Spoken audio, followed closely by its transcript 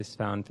is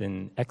found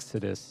in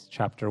Exodus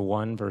chapter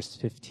 1, verse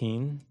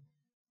 15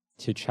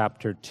 to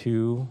chapter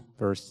 2,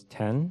 verse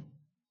 10.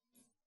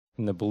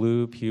 In the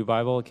Blue Pew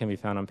Bible, it can be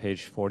found on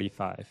page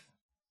 45.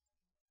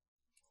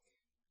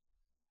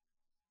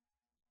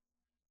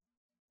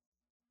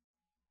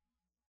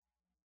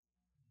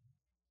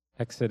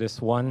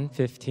 Exodus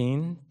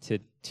 1:15 to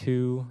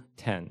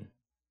 2:10.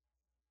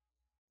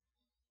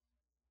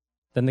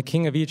 Then the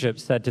king of Egypt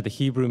said to the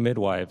Hebrew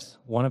midwives,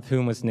 one of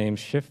whom was named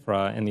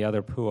Shiphrah and the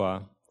other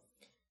Puah,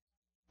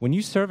 "When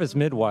you serve as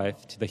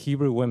midwife to the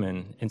Hebrew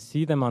women and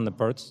see them on the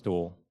birth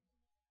stool,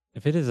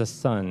 if it is a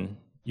son,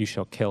 you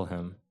shall kill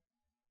him.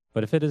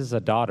 But if it is a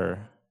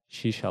daughter,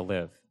 she shall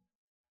live."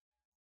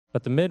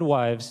 But the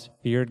midwives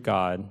feared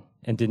God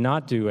and did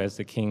not do as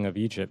the king of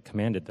Egypt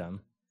commanded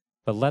them,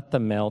 but let the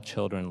male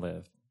children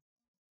live.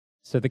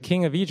 So the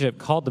king of Egypt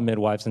called the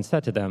midwives and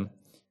said to them,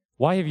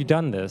 "Why have you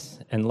done this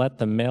and let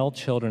the male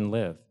children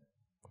live?"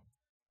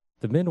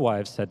 The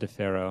midwives said to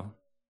Pharaoh,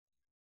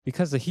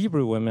 "Because the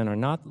Hebrew women are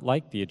not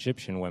like the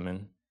Egyptian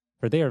women,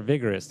 for they are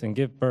vigorous and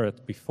give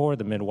birth before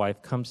the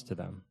midwife comes to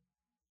them."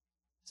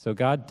 So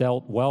God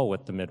dealt well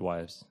with the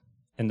midwives,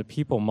 and the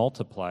people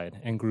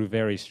multiplied and grew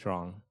very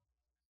strong.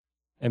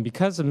 And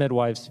because the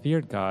midwives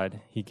feared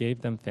God, he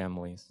gave them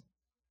families.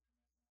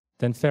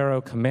 Then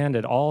Pharaoh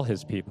commanded all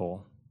his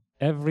people,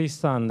 "Every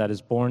son that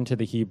is born to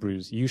the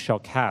Hebrews you shall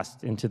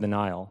cast into the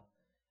Nile,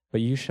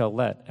 but you shall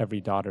let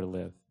every daughter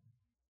live."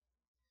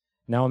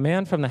 Now a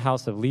man from the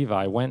house of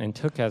Levi went and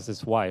took as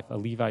his wife a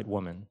Levite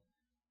woman.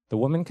 The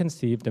woman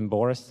conceived and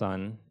bore a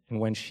son, and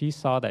when she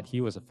saw that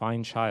he was a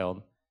fine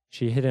child,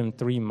 she hid him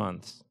 3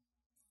 months.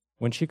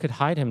 When she could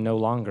hide him no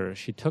longer,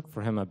 she took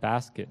for him a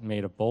basket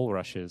made of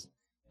bulrushes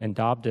and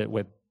daubed it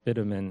with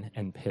bitumen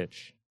and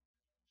pitch.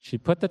 She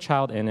put the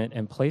child in it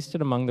and placed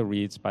it among the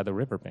reeds by the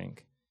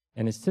riverbank,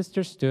 and his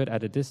sister stood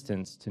at a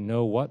distance to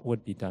know what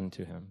would be done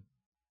to him.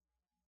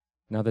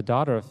 Now the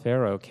daughter of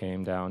Pharaoh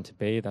came down to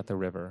bathe at the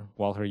river,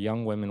 while her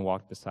young women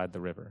walked beside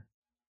the river.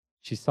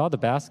 She saw the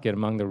basket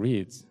among the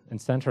reeds and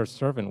sent her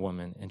servant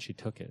woman, and she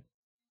took it.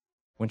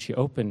 When she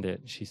opened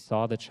it, she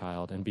saw the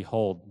child, and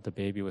behold, the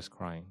baby was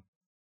crying.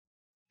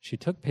 She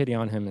took pity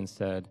on him and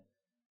said,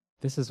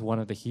 "This is one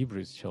of the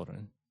Hebrews'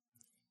 children."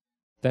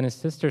 Then his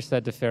sister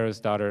said to Pharaoh's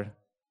daughter,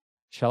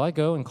 "Shall I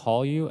go and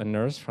call you a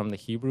nurse from the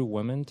Hebrew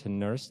women to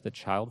nurse the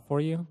child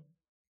for you?"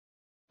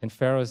 And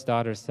Pharaoh's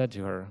daughter said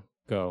to her,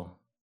 "Go."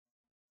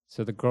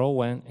 So the girl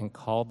went and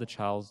called the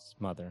child's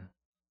mother.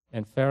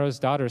 And Pharaoh's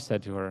daughter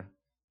said to her,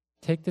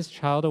 "Take this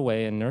child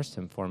away and nurse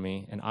him for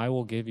me, and I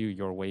will give you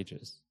your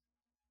wages."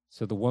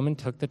 So the woman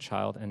took the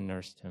child and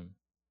nursed him.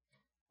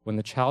 When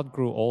the child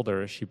grew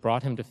older, she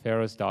brought him to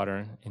Pharaoh's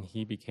daughter, and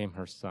he became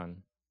her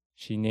son.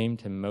 She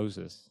named him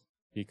Moses,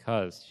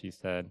 because, she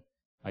said,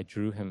 "I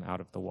drew him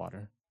out of the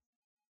water."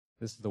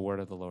 This is the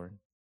word of the Lord.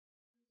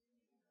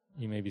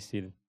 You may be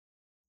seated.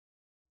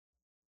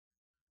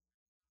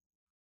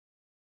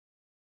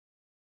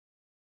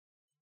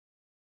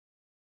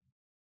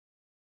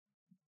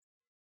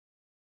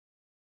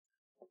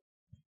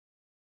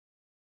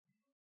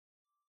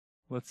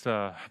 Let's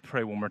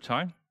pray one more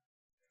time.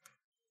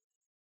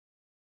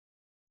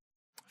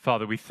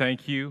 Father, we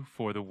thank you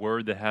for the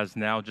word that has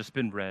now just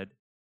been read.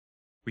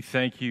 We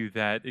thank you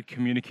that it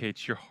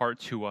communicates your heart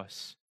to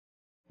us.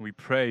 We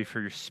pray for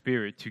your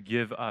Spirit to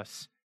give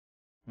us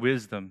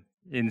wisdom,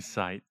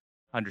 insight,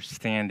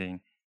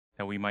 understanding,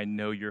 that we might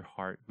know your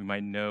heart, we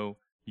might know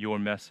your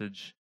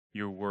message,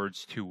 your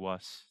words to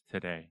us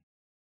today.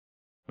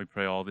 We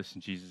pray all this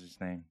in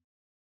Jesus' name.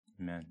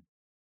 Amen.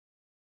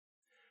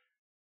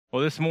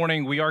 Well, this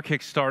morning we are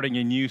kickstarting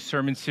a new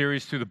sermon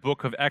series through the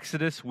book of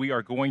Exodus. We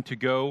are going to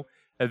go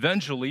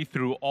eventually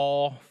through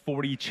all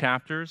 40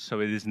 chapters, so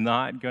it is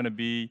not going to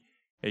be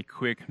a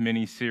quick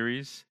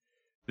mini-series.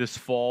 This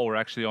fall, we're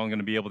actually only going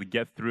to be able to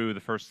get through the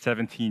first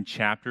 17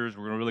 chapters.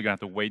 We're really going to have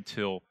to wait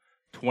till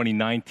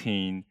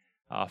 2019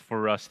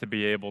 for us to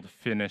be able to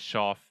finish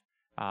off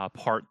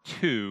part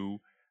 2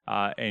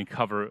 and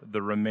cover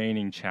the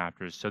remaining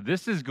chapters. So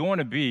this is going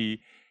to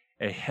be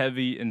a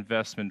heavy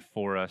investment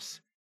for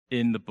us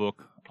in the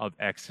book of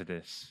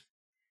Exodus.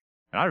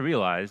 And I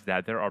realize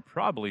that there are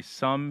probably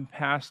some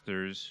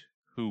pastors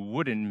who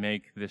wouldn't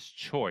make this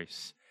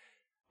choice.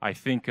 I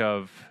think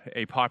of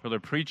a popular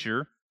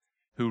preacher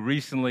who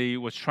recently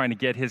was trying to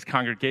get his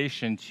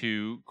congregation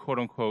to, quote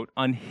unquote,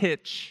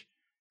 unhitch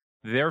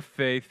their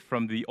faith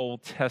from the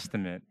Old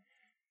Testament.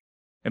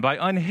 And by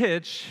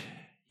unhitch,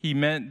 he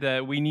meant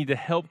that we need to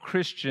help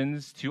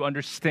Christians to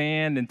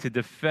understand and to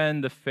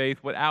defend the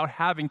faith without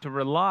having to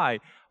rely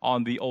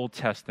on the Old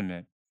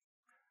Testament.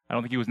 I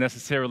don't think he was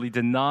necessarily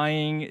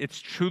denying its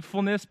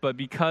truthfulness, but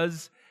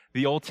because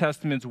the Old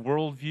Testament's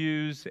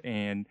worldviews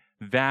and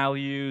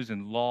values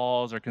and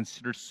laws are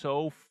considered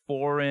so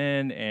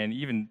foreign and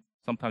even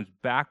sometimes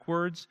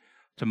backwards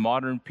to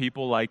modern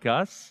people like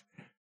us,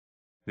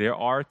 there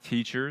are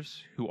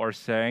teachers who are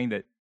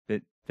saying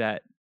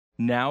that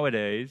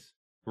nowadays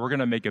we're going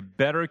to make a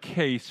better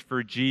case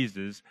for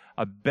Jesus,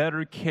 a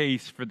better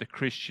case for the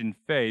Christian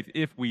faith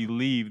if we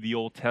leave the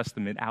Old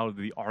Testament out of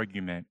the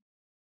argument.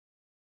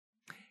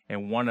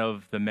 And one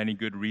of the many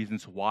good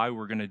reasons why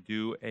we're going to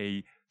do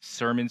a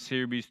sermon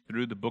series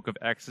through the book of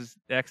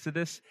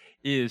Exodus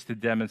is to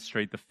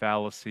demonstrate the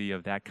fallacy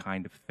of that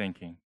kind of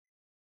thinking.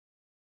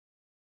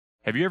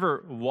 Have you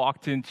ever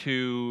walked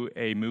into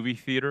a movie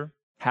theater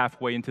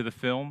halfway into the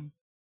film?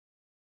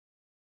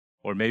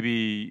 Or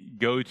maybe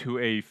go to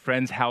a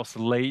friend's house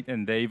late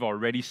and they've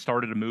already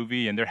started a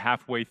movie and they're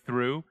halfway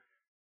through?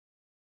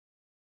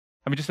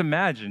 I mean, just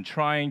imagine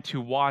trying to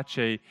watch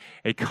a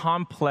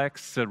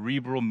complex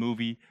cerebral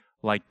movie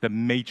like The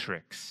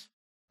Matrix,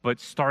 but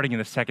starting in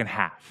the second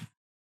half.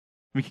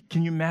 I mean,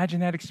 can you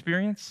imagine that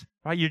experience?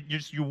 Right?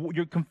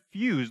 You're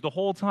confused the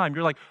whole time.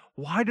 You're like,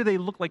 why do they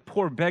look like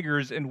poor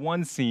beggars in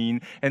one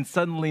scene, and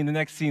suddenly in the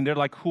next scene they're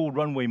like cool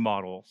runway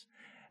models?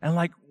 And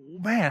like,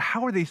 man,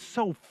 how are they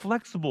so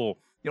flexible?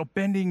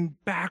 Bending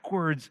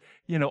backwards,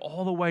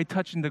 all the way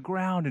touching the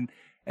ground.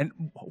 And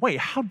wait,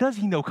 how does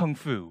he know kung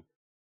fu?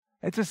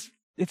 It's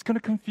going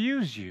to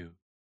confuse you.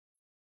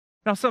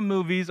 Now, some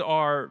movies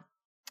are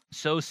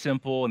so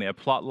simple and they have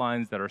plot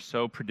lines that are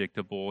so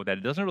predictable that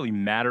it doesn't really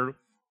matter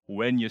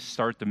when you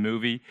start the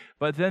movie.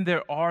 But then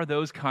there are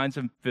those kinds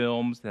of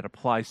films that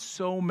apply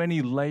so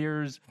many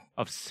layers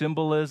of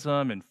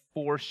symbolism and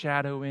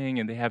foreshadowing,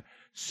 and they have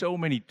so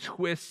many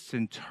twists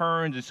and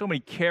turns and so many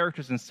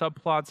characters and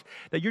subplots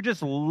that you're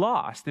just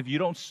lost if you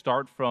don't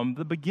start from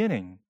the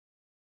beginning.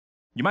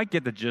 You might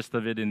get the gist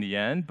of it in the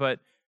end, but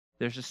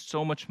there's just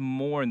so much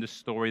more in the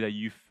story that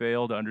you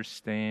fail to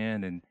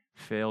understand and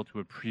fail to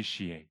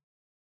appreciate.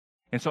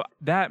 And so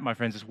that, my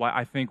friends, is why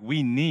I think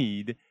we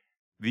need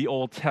the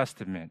Old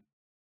Testament.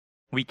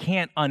 We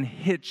can't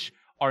unhitch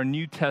our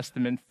New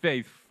Testament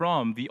faith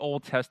from the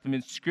Old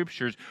Testament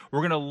scriptures. We're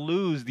going to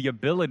lose the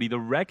ability to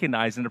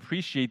recognize and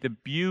appreciate the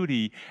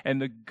beauty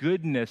and the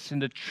goodness and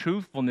the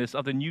truthfulness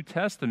of the New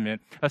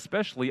Testament,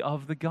 especially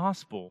of the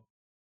gospel.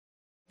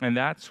 And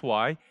that's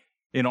why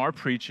in our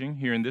preaching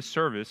here in this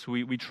service,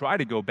 we try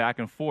to go back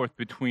and forth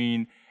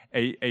between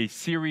a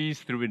series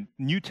through a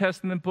New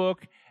Testament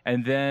book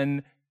and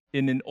then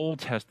in an Old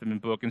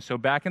Testament book. And so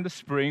back in the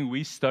spring,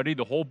 we studied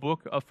the whole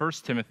book of 1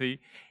 Timothy,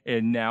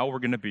 and now we're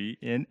going to be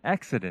in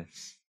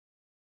Exodus.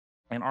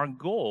 And our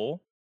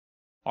goal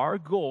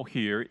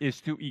here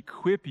is to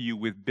equip you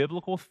with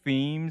biblical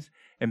themes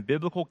and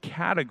biblical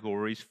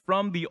categories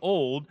from the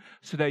Old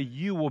so that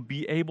you will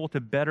be able to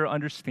better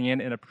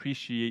understand and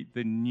appreciate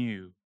the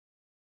new.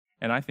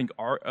 And I think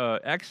our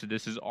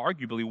Exodus is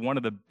arguably one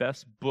of the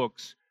best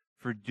books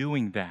for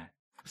doing that.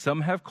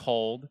 Some have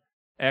called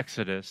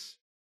Exodus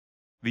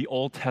the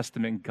Old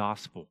Testament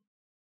gospel.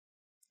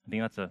 I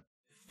think that's a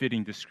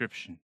fitting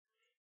description.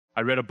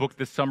 I read a book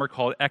this summer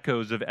called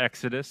Echoes of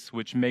Exodus,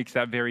 which makes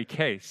that very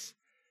case.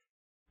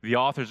 The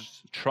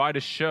authors try to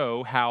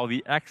show how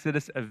the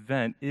Exodus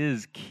event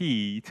is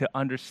key to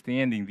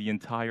understanding the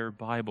entire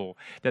Bible,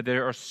 that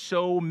there are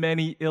so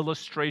many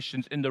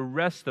illustrations in the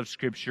rest of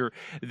Scripture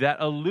that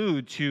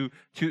allude to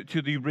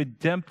the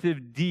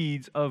redemptive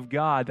deeds of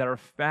God that are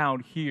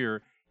found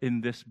here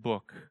in this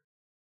book.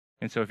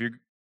 And so if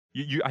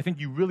I think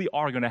you really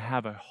are going to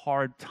have a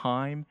hard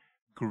time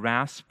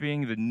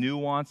grasping the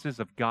nuances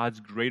of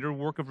God's greater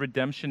work of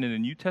redemption in the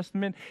New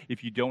Testament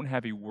if you don't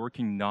have a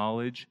working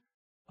knowledge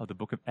of the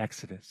book of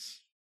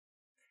Exodus.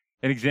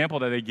 An example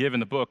that they give in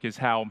the book is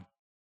how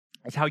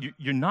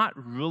you're not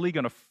really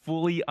going to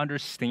fully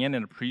understand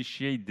and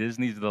appreciate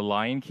Disney's The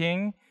Lion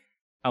King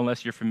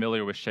unless you're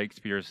familiar with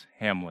Shakespeare's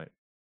Hamlet.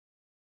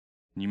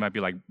 And you might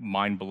be like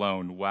mind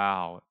blown.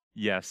 Wow,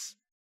 yes,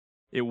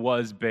 it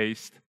was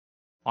based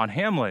on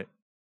Hamlet.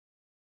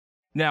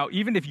 Now,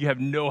 even if you have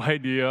no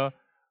idea,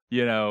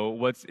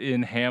 what's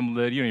in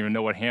Hamlet, you don't even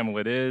know what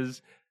Hamlet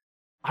is,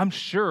 I'm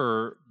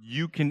sure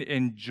you can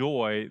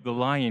enjoy The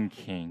Lion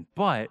King,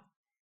 but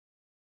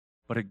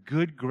a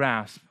good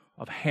grasp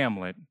of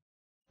Hamlet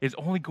is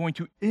only going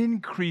to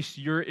increase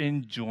your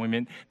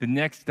enjoyment the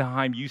next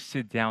time you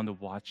sit down to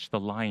watch The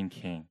Lion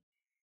King.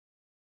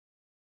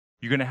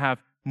 You're going to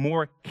have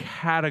more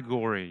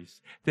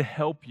categories to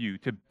help you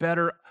to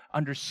better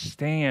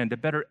understand, to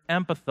better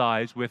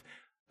empathize with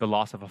the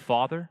loss of a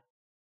father,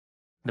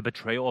 the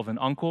betrayal of an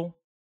uncle,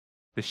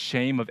 the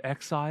shame of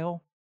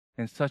exile,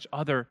 and such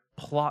other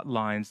plot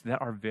lines that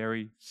are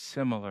very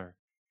similar.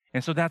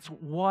 And so that's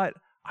what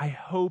I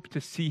hope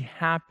to see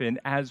happen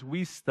as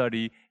we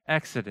study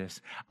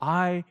Exodus.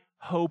 I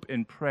hope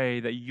and pray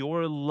that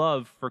your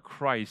love for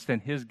Christ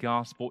and his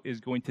gospel is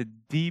going to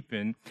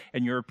deepen,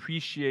 and your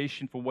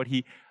appreciation for what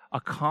he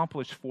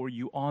accomplished for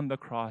you on the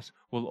cross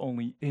will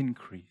only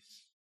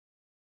increase.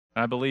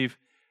 And I believe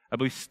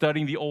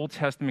studying the Old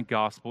Testament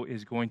gospel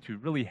is going to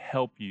really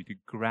help you to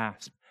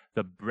grasp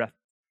the breadth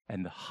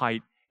and the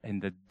height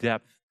and the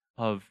depth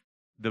of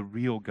the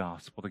real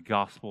gospel, the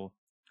gospel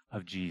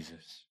of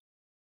Jesus.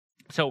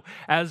 So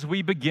as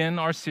we begin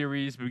our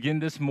series,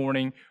 this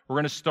morning, we're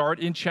going to start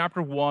in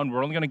chapter 1.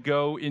 We're only going to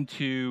go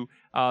into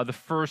the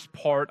first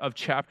part of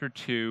chapter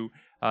 2,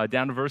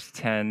 down to verse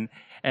 10.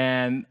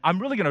 And I'm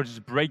really going to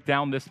just break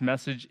down this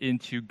message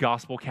into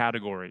gospel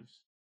categories.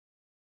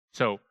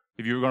 So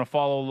If you're going to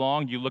follow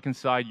along, you look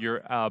inside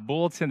your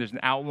bulletin, there's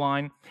an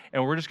outline,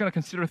 and we're just going to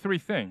consider three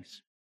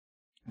things: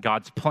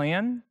 God's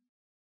plan,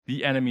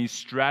 the enemy's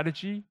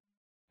strategy,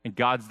 and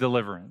God's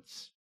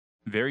deliverance.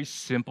 Very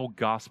simple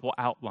gospel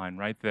outline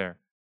right there.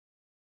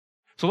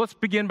 So let's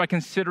begin by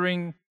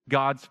considering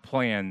God's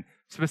plan,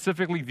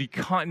 specifically the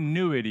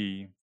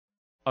continuity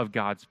of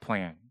God's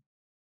plan.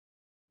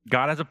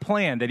 God has a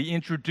plan that he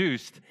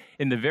introduced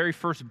in the very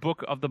first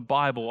book of the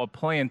Bible, a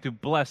plan to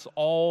bless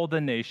all the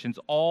nations,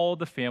 all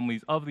the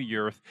families of the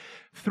earth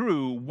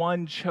through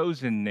one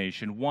chosen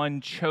nation,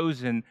 one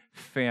chosen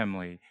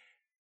family.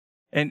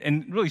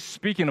 And really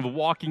speaking of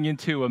walking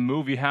into a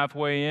movie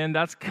halfway in,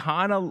 that's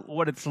kind of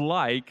what it's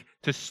like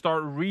to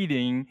start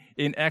reading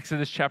in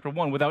Exodus chapter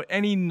 1 without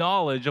any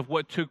knowledge of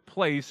what took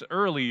place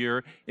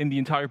earlier in the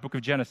entire book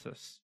of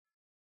Genesis.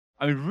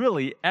 I mean,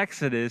 really,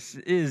 Exodus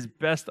is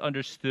best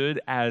understood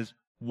as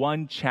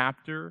one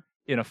chapter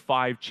in a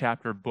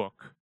 5-chapter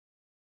book.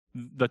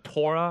 The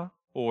Torah,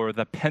 or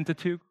the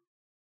Pentateuch,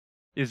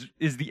 is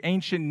the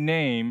ancient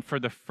name for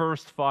the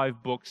first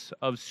 5 books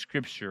of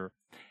Scripture.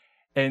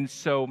 And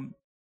so,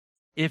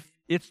 if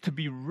it's to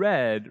be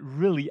read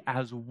really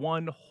as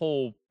one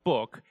whole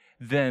book,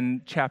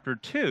 then chapter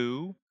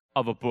 2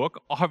 of a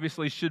book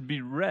obviously should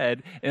be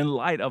read in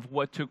light of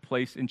what took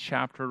place in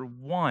chapter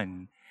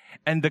 1.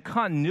 And the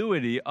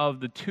continuity of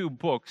the 2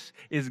 books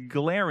is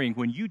glaring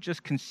when you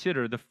just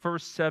consider the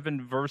first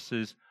 7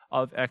 verses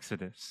of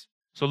Exodus.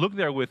 So look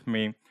there with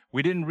me.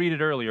 We didn't read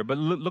it earlier, but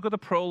look at the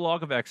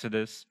prologue of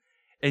Exodus.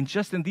 And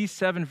just in these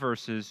 7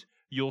 verses,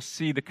 you'll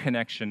see the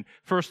connection.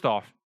 First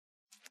off,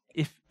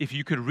 if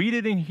you could read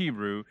it in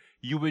Hebrew,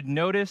 you would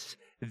notice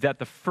that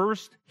the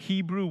first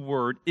Hebrew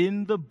word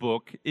in the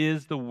book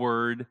is the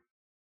word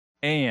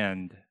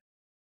and.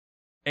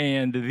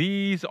 And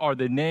these are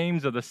the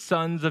names of the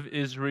sons of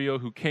Israel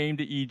who came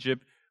to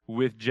Egypt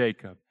with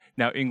Jacob.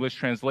 Now, English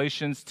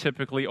translations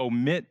typically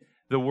omit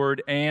the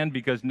word and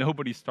because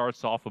nobody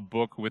starts off a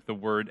book with the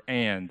word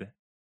and.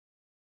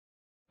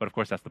 But of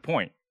course, that's the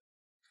point.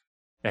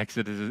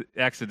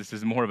 Exodus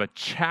is more of a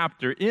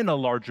chapter in a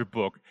larger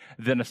book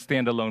than a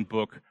standalone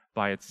book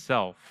by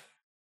itself.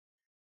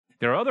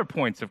 There are other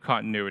points of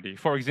continuity.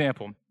 For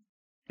example,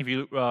 if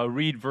you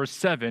read verse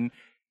 7,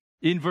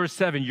 in verse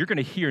 7, you're going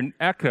to hear an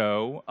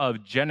echo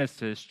of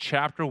Genesis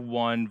chapter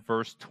 1,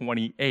 verse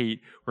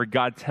 28, where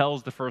God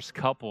tells the first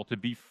couple to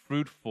be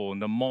fruitful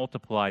and to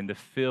multiply and to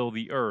fill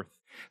the earth.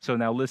 So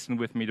now listen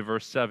with me to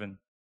verse 7.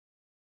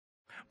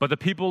 But the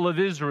people of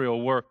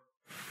Israel were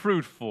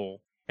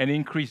fruitful and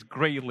increased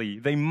greatly.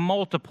 They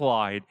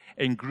multiplied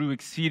and grew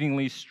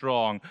exceedingly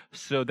strong,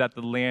 so that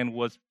the land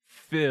was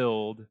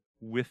filled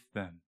with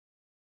them.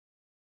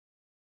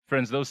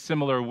 Friends, those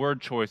similar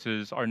word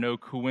choices are no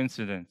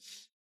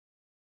coincidence.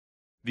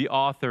 The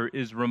author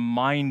is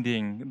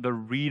reminding the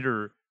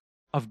reader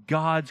of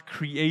God's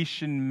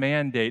creation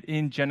mandate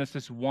in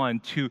Genesis 1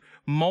 to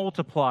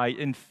multiply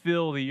and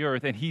fill the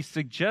earth. And he's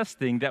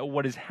suggesting that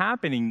what is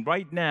happening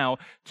right now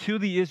to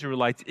the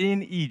Israelites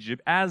in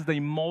Egypt as they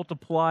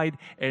multiplied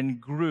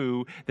and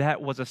grew,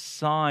 that was a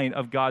sign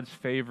of God's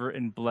favor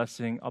and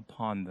blessing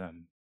upon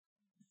them.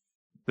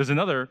 There's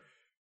another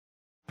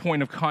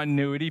point of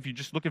continuity if you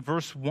just look at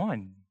verse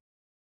 1.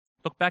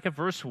 Look back at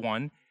verse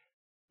 1.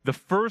 The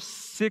first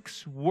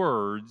 6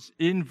 words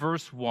in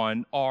verse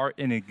 1 are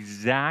an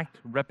exact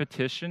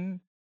repetition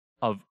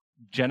of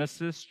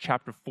Genesis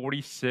chapter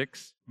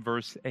 46,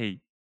 verse 8.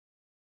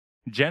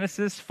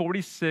 Genesis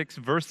 46,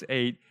 verse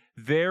 8,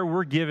 there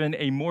we're given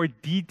a more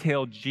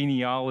detailed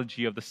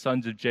genealogy of the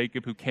sons of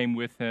Jacob who came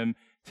with him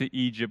to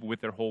Egypt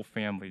with their whole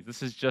families.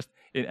 This is just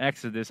in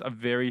Exodus a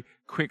very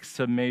quick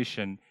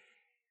summation.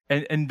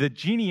 And the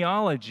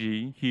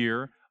genealogy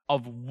here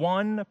of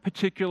one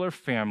particular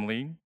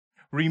family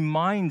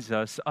reminds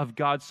us of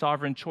God's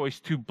sovereign choice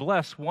to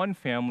bless one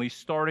family,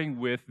 starting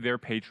with their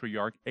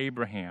patriarch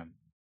Abraham.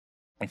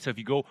 And so if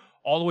you go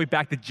all the way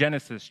back to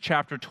Genesis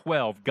chapter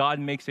 12, God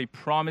makes a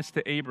promise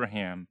to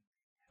Abraham,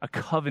 a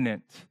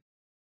covenant.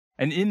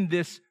 And in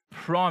this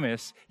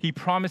promise, he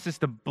promises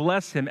to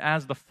bless him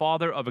as the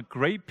father of a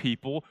great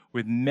people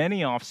with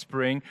many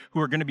offspring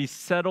who are going to be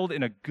settled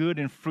in a good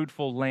and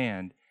fruitful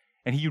land.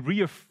 And he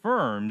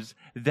reaffirms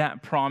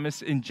that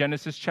promise in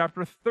Genesis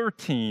chapter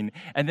 13,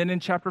 and then in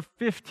chapter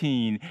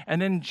 15,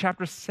 and then in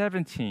chapter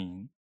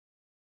 17.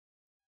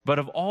 But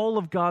of all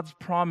of God's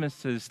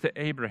promises to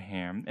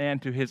Abraham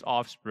and to his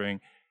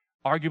offspring,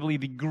 arguably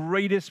the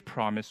greatest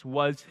promise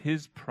was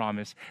his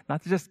promise,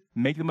 not to just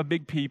make them a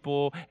big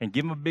people and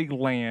give them a big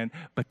land,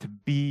 but to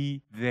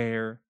be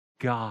their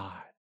God.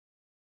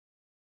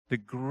 The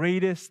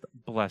greatest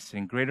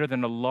blessing, greater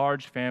than a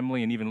large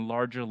family and even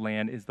larger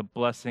land, is the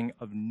blessing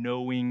of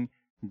knowing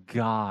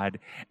God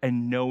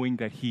and knowing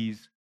that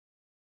he's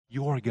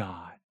your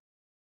God.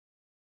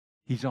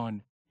 He's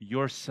on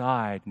your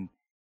side, and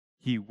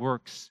he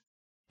works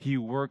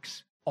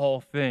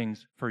all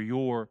things for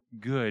your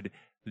good.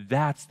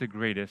 That's the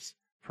greatest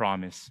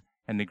promise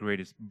and the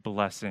greatest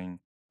blessing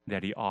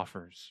that he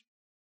offers.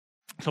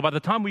 So by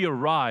the time we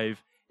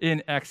arrive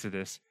in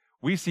Exodus,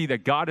 we see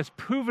that God has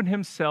proven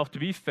himself to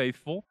be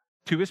faithful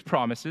to his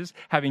promises,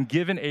 having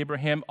given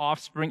Abraham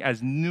offspring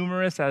as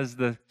numerous as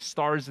the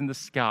stars in the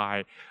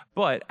sky.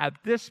 But at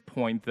this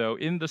point, though,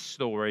 in the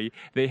story,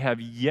 they have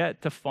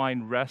yet to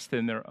find rest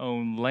in their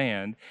own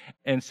land.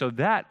 And so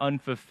that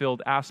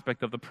unfulfilled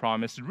aspect of the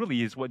promise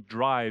really is what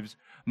drives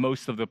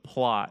most of the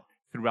plot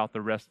throughout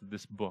the rest of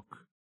this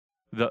book.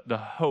 The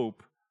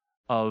hope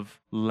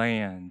of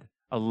land,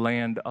 a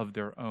land of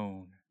their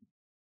own.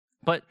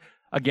 But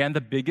again,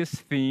 the biggest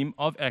theme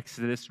of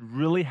Exodus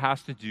really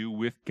has to do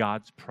with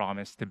God's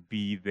promise to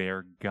be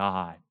their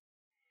God.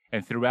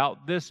 And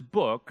throughout this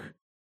book,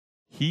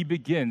 he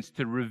begins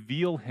to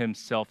reveal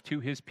himself to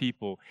his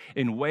people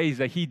in ways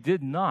that he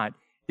did not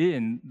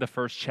in the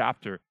first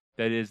chapter,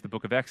 that is the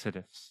book of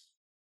Exodus.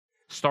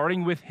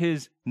 Starting with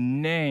his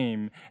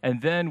name,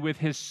 and then with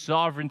his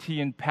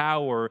sovereignty and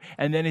power,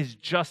 and then his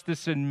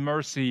justice and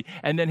mercy,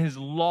 and then his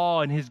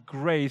law and his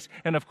grace,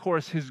 and of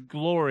course his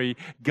glory,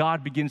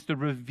 God begins to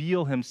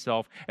reveal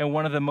himself. And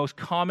one of the most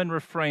common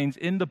refrains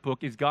in the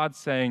book is God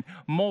saying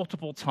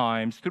multiple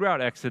times throughout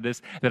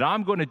Exodus that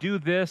I'm going to do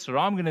this or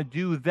I'm going to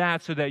do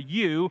that so that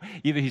you,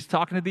 either he's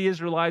talking to the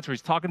Israelites or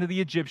he's talking to the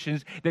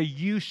Egyptians, that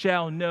you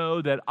shall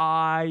know that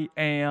I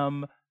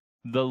am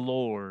the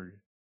Lord.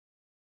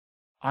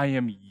 I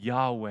am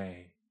Yahweh.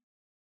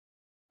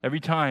 Every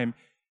time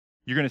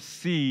you're going to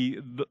see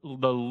the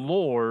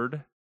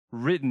Lord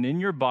written in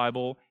your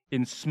Bible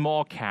in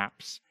small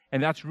caps.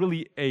 And that's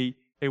really a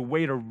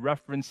way to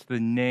reference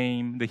the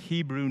name, the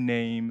Hebrew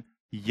name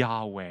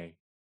Yahweh,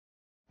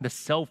 the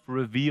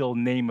self-revealed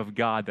name of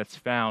God that's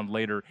found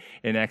later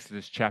in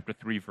Exodus chapter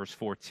 3, verse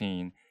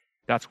 14.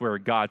 That's where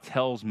God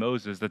tells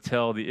Moses to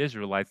tell the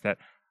Israelites that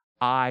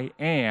I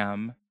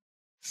am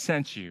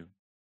sent you.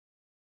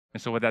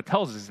 And so what that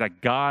tells us is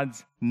that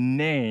God's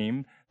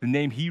name, the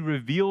name he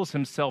reveals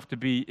himself to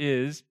be,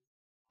 is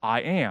I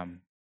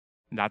am.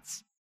 And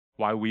that's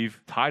why we've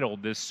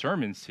titled this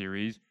sermon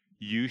series,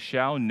 You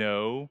Shall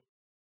Know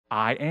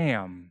I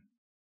Am.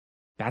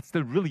 That's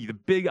really the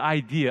big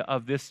idea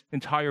of this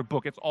entire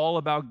book. It's all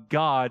about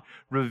God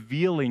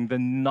revealing the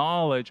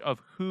knowledge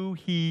of who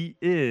he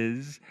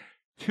is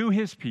to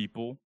his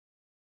people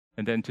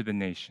and then to the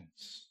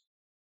nations.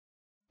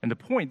 And the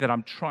point that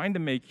I'm trying to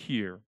make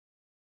here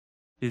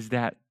is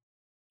that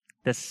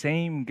the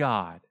same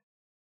God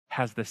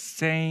has the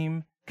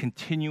same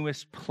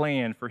continuous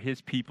plan for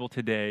his people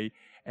today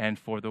and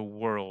for the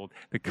world.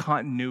 The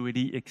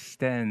continuity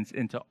extends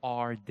into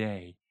our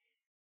day.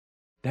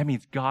 That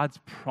means God's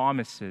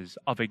promises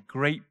of a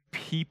great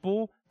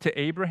people to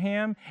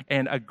Abraham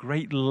and a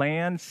great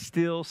land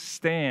still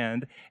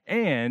stand,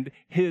 and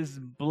his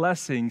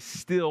blessing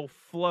still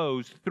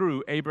flows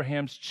through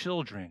Abraham's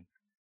children.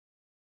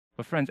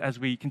 But friends, as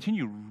we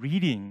continue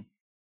reading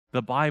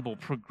the Bible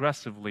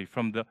progressively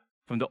from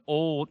the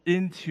old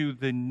into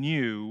the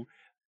new,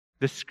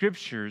 the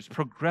scriptures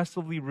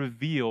progressively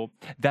reveal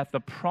that the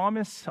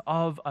promise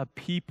of a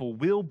people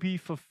will be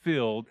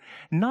fulfilled,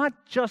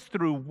 not just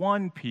through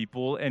one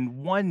people and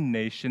one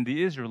nation,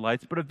 the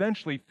Israelites, but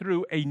eventually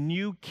through a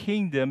new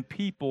kingdom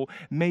people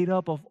made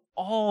up of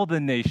all the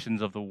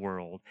nations of the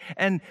world.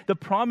 And the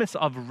promise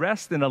of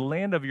rest in a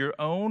land of your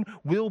own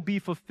will be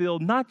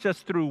fulfilled not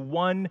just through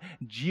one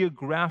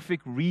geographic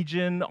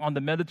region on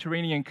the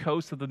Mediterranean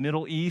coast of the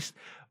Middle East,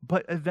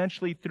 but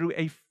eventually through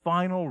a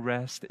final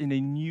rest in a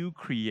new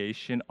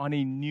creation on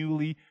a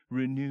newly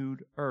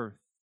renewed earth.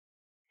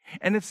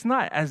 And it's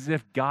not as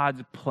if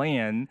God's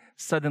plan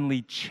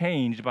suddenly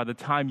changed by the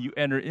time you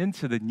enter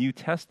into the New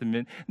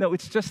Testament. No,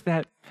 it's just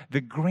that the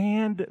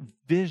grand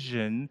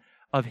vision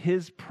of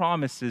his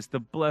promises to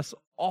bless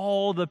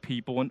all the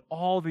people and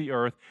all the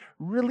earth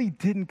really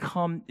didn't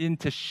come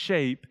into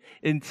shape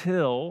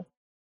until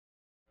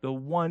the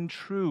one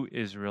true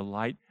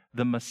Israelite,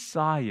 the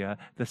Messiah,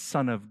 the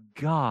Son of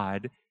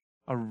God,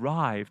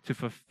 arrived to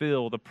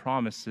fulfill the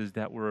promises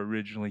that were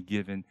originally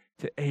given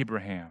to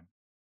Abraham.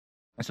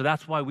 And so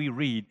that's why we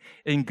read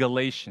in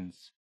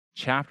Galatians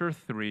chapter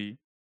 3,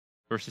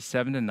 verses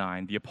 7 to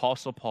 9, the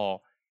Apostle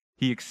Paul,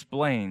 he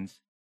explains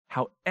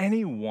how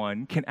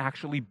anyone can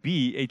actually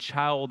be a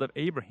child of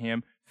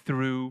Abraham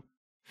through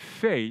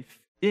faith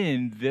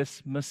in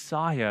this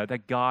Messiah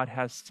that God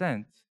has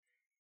sent.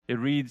 It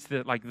reads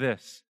like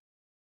this,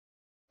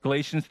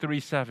 Galatians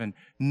 3:7.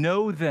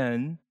 Know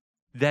then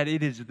that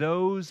it is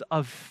those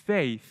of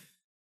faith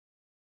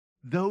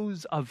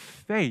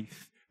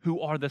who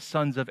are the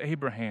sons of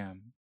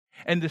Abraham.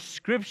 And the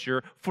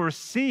scripture,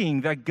 foreseeing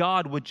that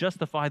God would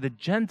justify the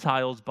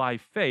Gentiles by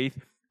faith,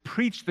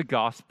 preached the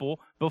gospel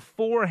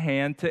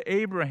beforehand to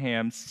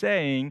Abraham,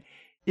 saying,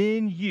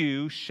 in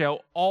you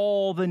shall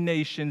all the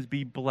nations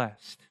be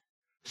blessed.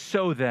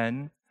 So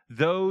then,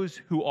 those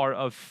who are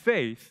of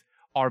faith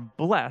are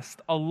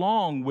blessed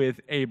along with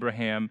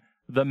Abraham,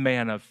 the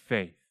man of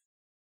faith.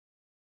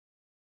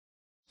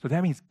 So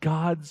that means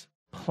God's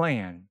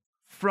plan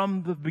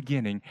from the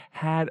beginning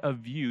had a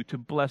view to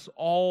bless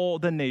all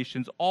the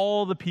nations,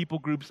 all the people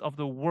groups of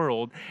the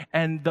world.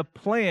 And the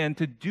plan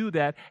to do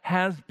that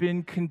has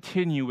been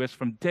continuous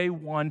from day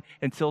one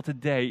until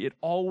today. It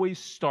always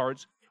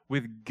starts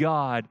with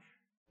God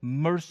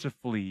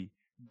mercifully,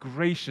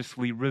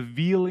 graciously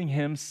revealing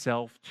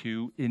himself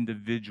to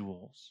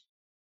individuals.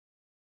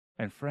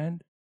 And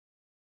friend,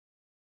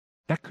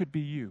 that could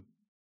be you.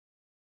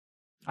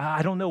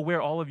 I don't know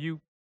where all of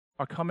you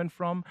are coming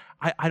from.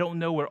 I don't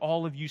know where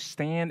all of you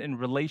stand in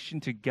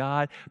relation to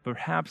God.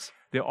 Perhaps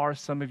there are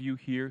some of you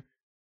here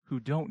who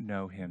don't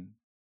know him.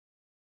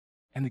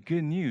 And the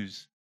good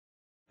news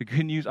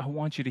I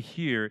want you to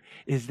hear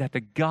is that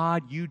the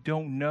God you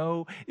don't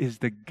know is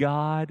the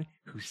God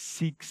who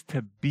seeks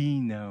to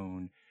be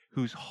known,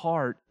 whose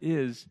heart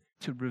is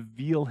to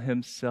reveal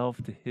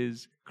himself to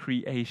his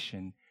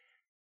creation.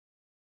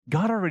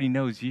 God already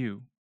knows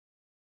you.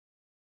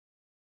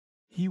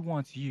 He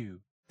wants you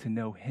to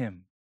know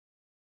him.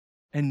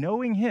 And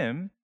knowing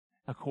him,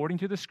 according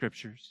to the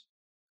scriptures,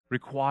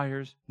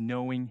 requires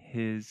knowing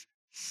his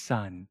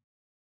Son.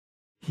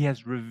 He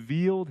has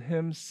revealed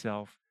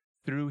himself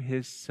through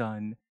his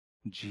Son,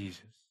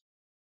 Jesus.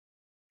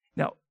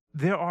 Now,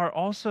 there are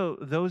also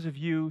those of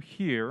you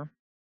here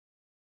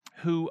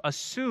who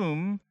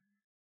assume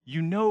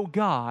you know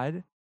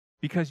God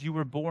because you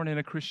were born in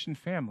a Christian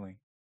family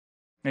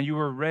and you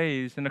were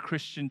raised in a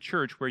Christian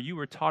church where you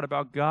were taught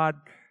about God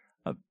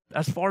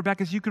as far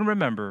back as you can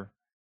remember.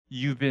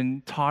 You've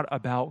been taught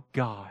about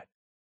God.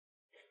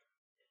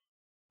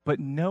 But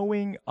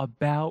knowing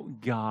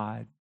about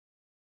God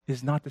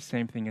is not the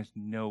same thing as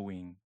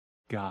knowing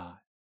God.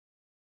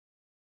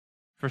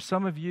 For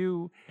some of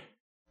you,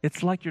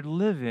 it's like you're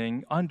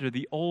living under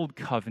the old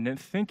covenant,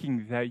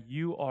 thinking that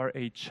you are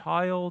a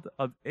child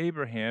of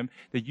Abraham,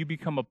 that you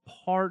become a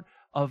part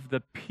of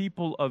the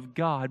people of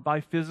God by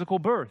physical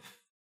birth,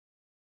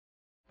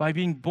 by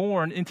being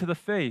born into the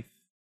faith.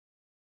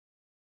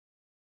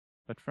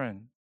 But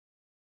friend,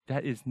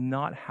 that is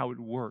not how it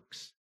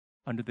works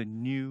under the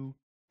new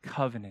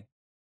covenant.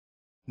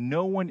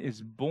 No one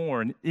is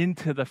born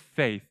into the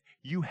faith.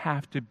 You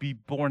have to be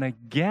born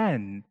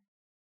again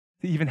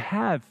to even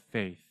have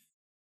faith.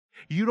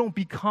 You don't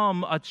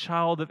become a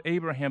child of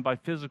Abraham by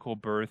physical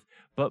birth,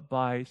 but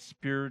by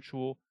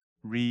spiritual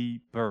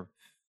rebirth.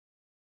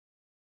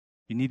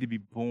 You need to be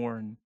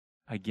born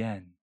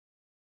again.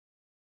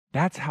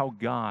 That's how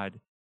God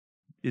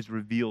is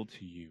revealed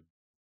to you.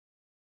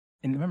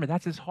 And remember,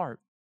 that's his heart.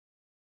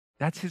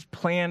 That's his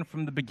plan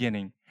from the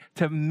beginning,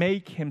 to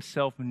make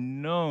himself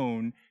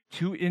known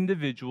to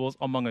individuals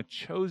among a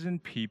chosen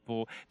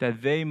people,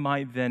 that they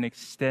might then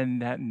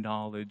extend that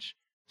knowledge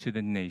to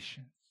the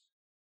nations.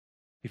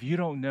 If you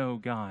don't know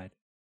God,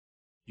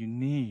 you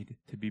need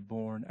to be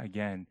born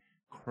again.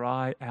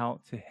 Cry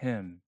out to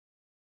him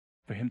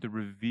for him to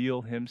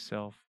reveal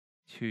himself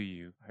to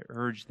you. I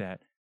urge that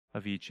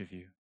of each of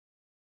you.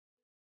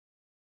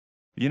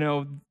 You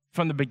know,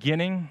 from the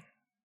beginning,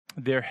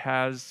 there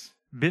has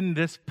been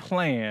this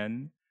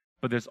plan,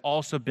 but there's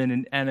also been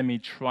an enemy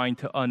trying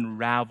to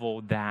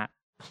unravel that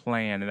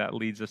plan. And that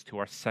leads us to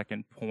our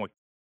second point.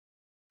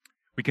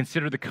 We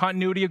consider the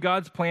continuity of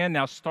God's plan.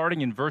 Now,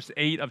 starting in verse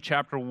 8 of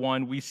chapter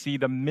 1, we see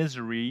the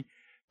misery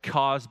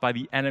caused by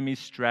the enemy's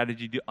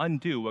strategy to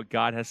undo what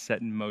God has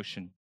set in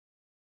motion.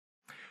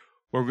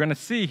 What we're going to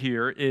see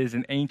here is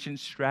an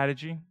ancient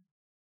strategy.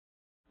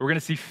 We're going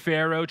to see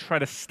Pharaoh try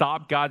to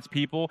stop God's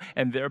people,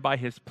 and thereby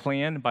his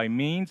plan by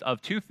means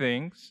of two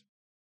things: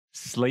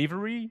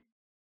 slavery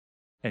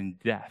and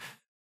death.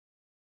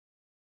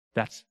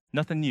 That's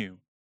nothing new.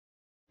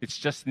 It's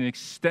just an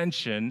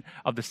extension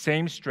of the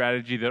same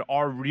strategy that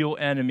our real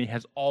enemy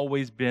has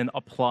always been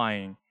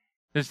applying.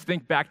 Just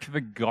think back to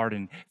the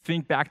garden.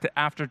 Think back to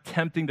after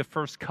tempting the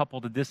first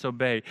couple to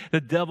disobey.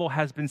 The devil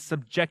has been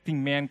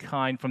subjecting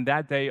mankind from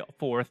that day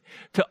forth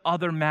to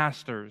other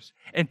masters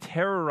and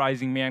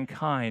terrorizing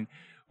mankind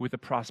with the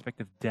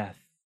prospect of death.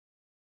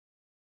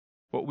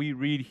 What we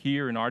read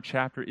here in our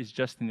chapter is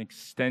just an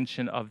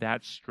extension of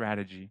that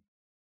strategy.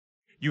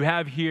 You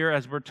have here,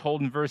 as we're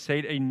told in verse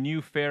 8, a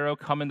new Pharaoh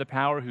come into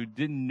power who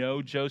didn't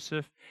know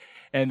Joseph.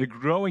 And the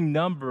growing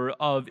number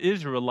of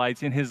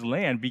Israelites in his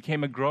land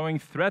became a growing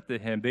threat to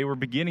him. They were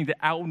beginning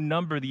to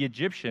outnumber the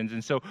Egyptians.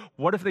 And so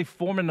what if they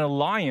form an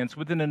alliance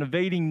with an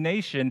invading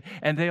nation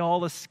and they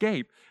all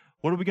escape?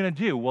 What are we going to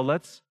do? Well,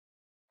 let's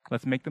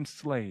make them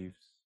slaves.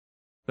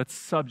 Let's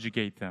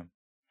subjugate them.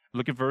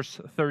 Look at verse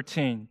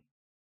 13.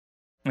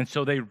 And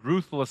so they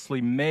ruthlessly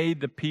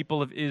made the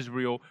people of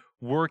Israel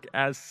work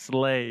as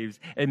slaves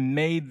and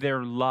made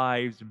their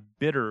lives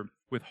bitter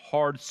with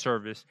hard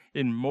service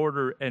in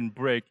mortar and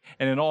brick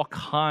and in all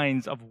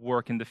kinds of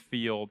work in the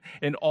field.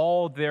 In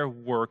all their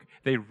work,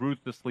 they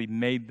ruthlessly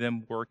made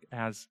them work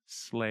as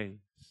slaves.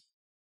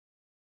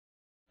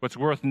 What's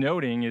worth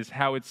noting is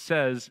how it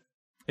says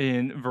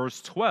in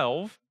verse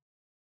 12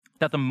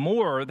 that the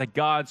more that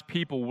God's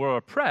people were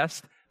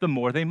oppressed, the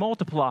more they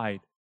multiplied.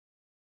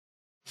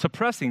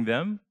 Suppressing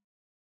them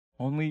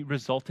only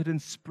resulted in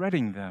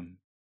spreading them.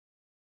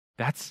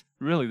 That's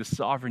really the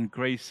sovereign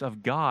grace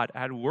of God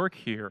at work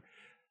here.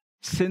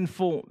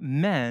 Sinful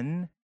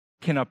men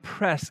can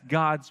oppress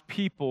God's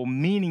people,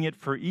 meaning it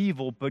for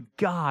evil, but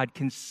God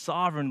can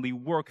sovereignly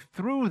work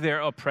through their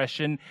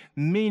oppression,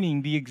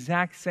 meaning the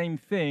exact same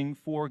thing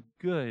for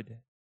good.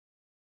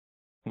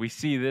 We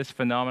see this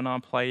phenomenon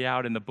play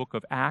out in the book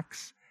of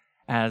Acts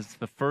as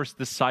the first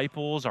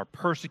disciples are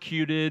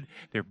persecuted,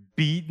 they're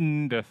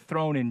beaten, they're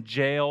thrown in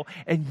jail,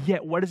 and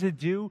yet what does it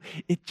do?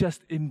 It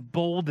just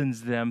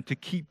emboldens them to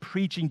keep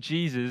preaching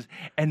Jesus,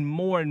 and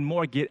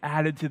more get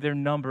added to their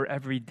number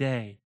every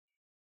day.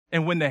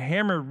 And when the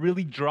hammer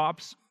really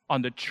drops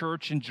on the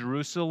church in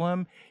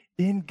Jerusalem,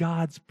 in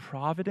God's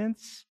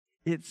providence,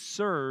 it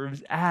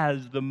serves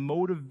as the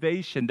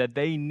motivation that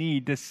they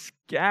need to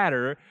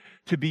scatter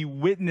to be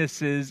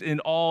witnesses in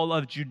all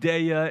of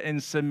Judea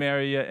and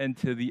Samaria and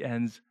to the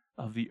ends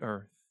of the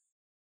earth.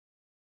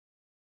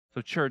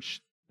 So,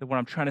 church, what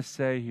I'm trying to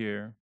say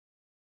here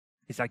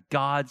is that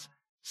God's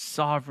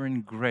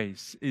sovereign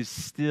grace is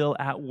still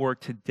at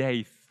work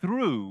today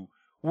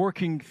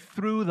working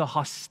through the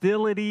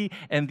hostility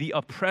and the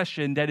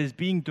oppression that is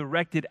being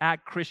directed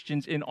at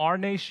Christians in our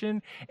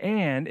nation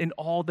and in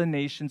all the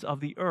nations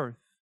of the earth.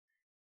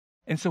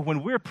 And so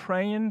when we're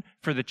praying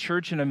for the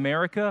church in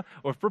America,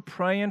 or if we're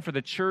praying for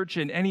the church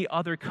in any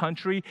other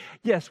country,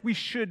 yes, we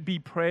should be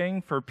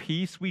praying for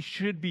peace. We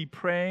should be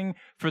praying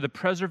for the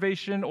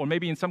preservation, or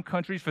maybe in some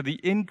countries, for the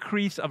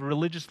increase of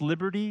religious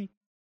liberty.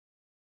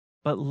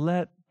 But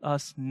let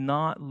us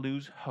not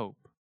lose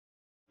hope,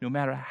 no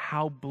matter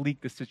how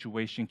bleak the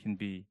situation can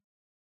be.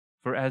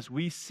 For as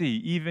we see,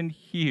 even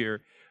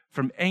here,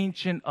 from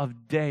Ancient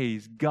of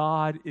Days,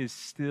 God is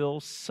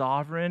still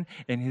sovereign,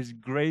 and his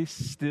grace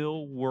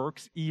still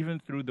works even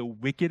through the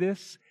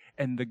wickedest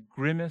and the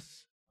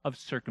grimmest of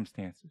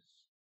circumstances.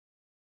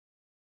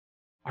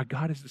 Our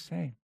God is the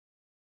same.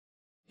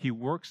 He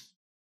works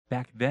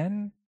back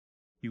then,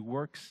 he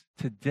works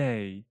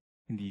today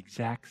in the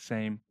exact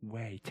same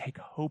way. Take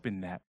hope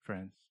in that,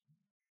 friends.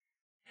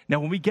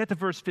 Now, when we get to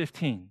verse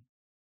 15,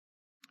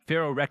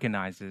 Pharaoh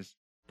recognizes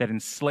that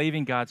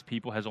enslaving God's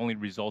people has only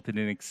resulted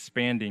in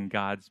expanding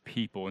God's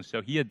people. And so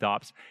he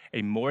adopts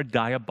a more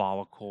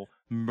diabolical,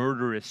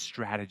 murderous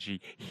strategy.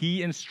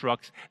 He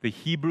instructs the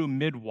Hebrew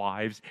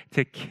midwives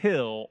to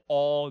kill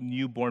all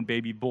newborn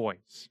baby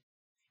boys.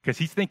 Because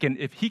he's thinking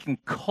if he can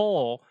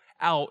cull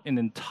out an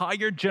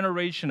entire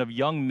generation of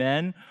young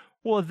men,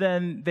 well,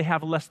 then they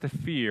have less to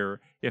fear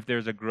if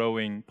there's a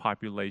growing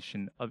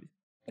population of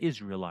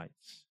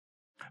Israelites.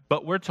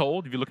 But we're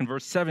told, if you look in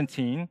verse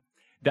 17,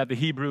 that the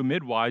Hebrew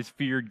midwives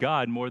feared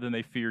God more than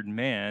they feared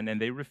man,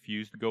 and they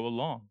refused to go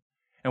along.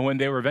 And when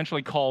they were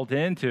eventually called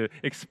in to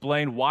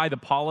explain why the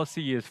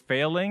policy is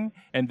failing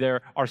and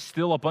there are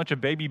still a bunch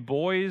of baby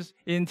boys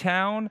in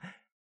town,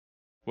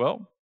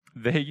 well,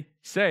 they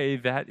say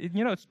that,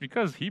 it's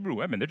because Hebrew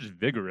women, they're just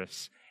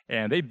vigorous,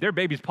 and their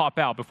babies pop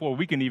out before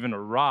we can even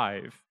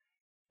arrive.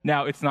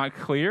 Now, it's not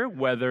clear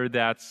whether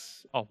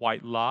that's a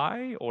white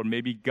lie or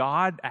maybe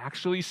God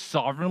actually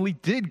sovereignly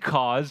did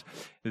cause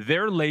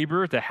their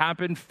labor to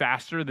happen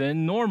faster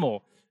than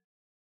normal.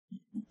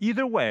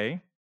 Either way,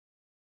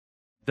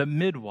 the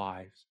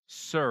midwives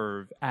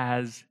serve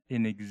as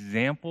an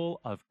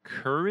example of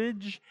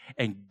courage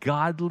and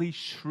godly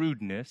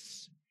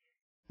shrewdness,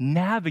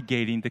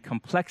 navigating the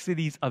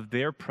complexities of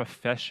their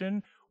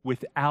profession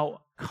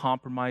without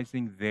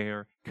compromising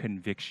their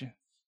convictions.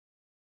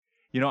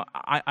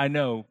 I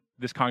know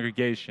this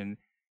congregation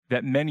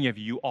that many of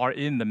you are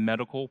in the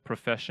medical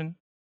profession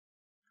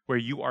where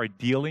you are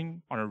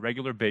dealing on a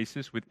regular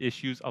basis with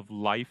issues of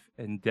life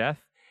and death.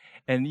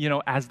 And,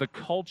 as the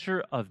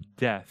culture of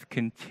death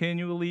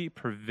continually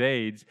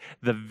pervades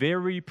the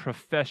very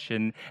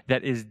profession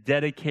that is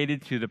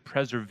dedicated to the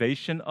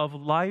preservation of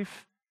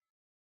life,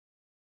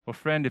 well,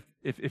 friend,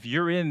 if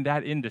you're in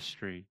that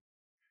industry,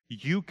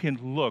 you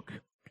can look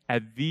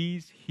at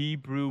these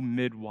Hebrew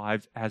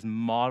midwives as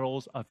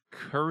models of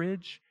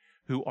courage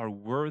who are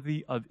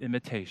worthy of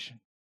imitation.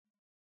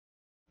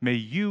 May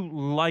you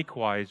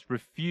likewise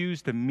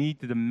refuse to meet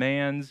the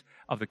demands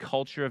of the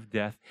culture of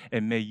death,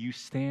 and may you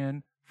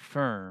stand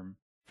firm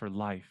for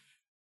life.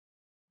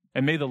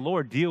 And may the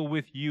Lord deal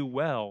with you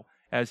well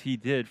as he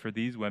did for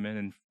these women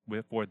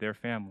and for their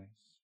families.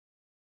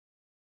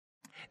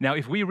 Now,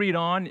 if we read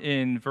on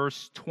in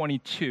verse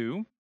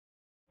 22,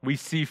 we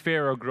see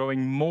Pharaoh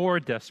growing more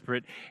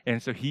desperate,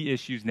 and so he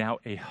issues now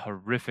a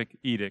horrific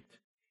edict,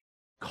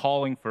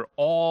 calling for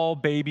all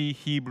baby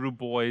Hebrew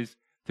boys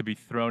to be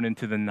thrown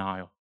into the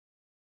Nile.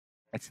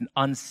 It's an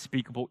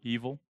unspeakable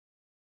evil.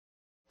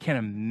 Can't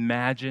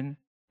imagine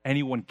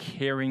anyone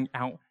carrying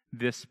out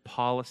this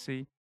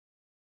policy.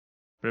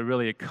 But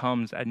it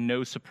comes at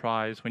no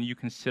surprise when you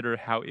consider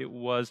how it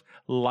was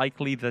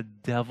likely the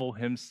devil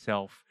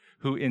himself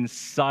who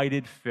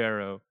incited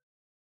Pharaoh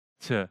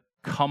to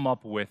come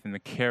up with and to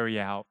carry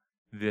out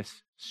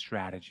this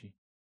strategy.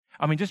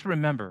 Just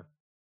remember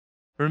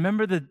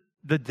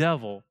the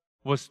devil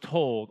was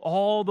told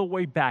all the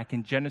way back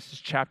in Genesis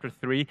chapter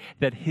 3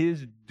 that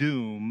his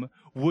doom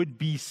would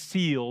be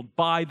sealed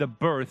by the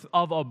birth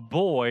of a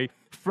boy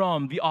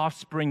from the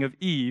offspring of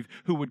Eve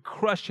who would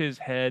crush his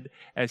head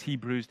as he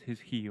bruised his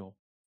heel.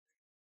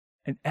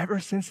 And ever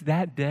since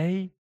that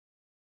day,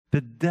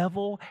 the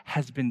devil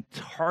has been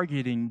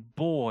targeting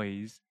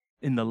boys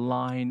in the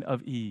line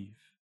of Eve.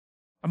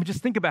 I mean,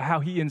 just think about how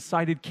he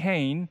incited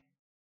Cain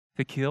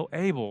to kill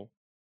Abel,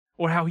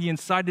 or how he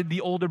incited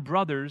the older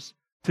brothers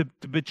to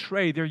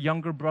betray their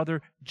younger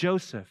brother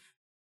Joseph.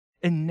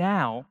 And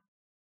now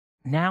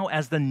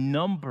as the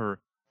number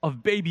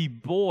of baby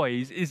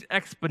boys is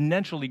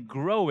exponentially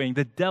growing,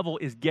 the devil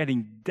is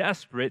getting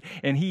desperate,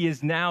 and he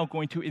is now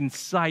going to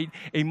incite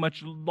a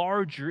much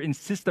larger and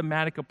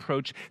systematic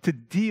approach to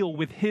deal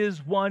with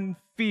his one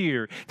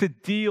fear, to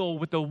deal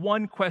with the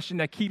one question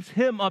that keeps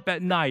him up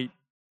at night.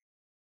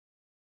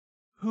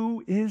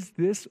 Who is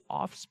this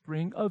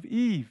offspring of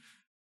Eve?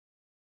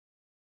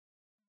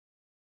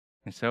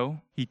 And so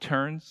he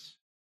turns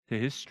to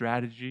his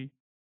strategy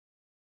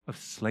of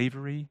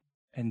slavery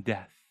and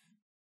death.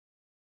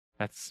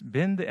 That's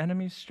been the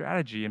enemy's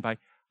strategy. And by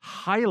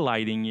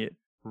highlighting it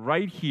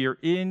right here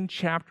in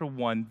chapter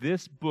 1,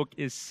 this book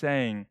is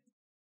saying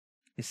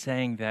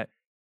that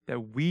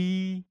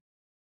we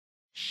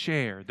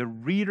share, the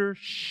reader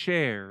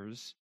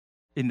shares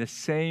in the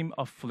same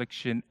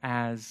affliction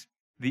as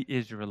the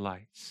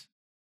Israelites.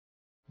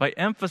 By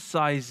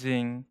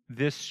emphasizing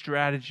this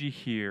strategy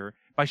here,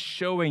 by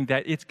showing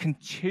that it's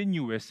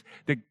continuous,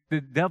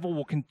 the devil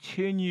will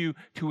continue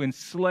to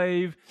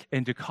enslave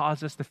and to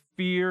cause us to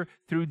fear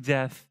through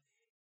death,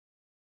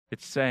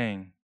 it's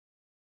saying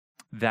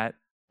that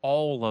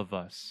all of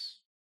us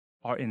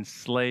are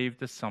enslaved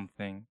to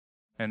something,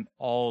 and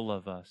all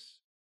of us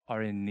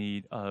are in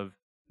need of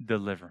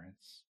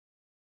deliverance.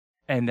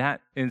 And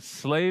that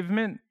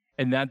enslavement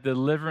and that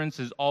deliverance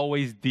is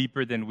always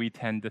deeper than we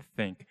tend to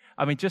think.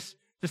 I mean, just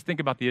think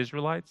about the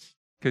Israelites,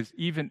 because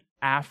even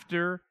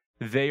after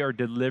they are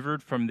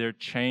delivered from their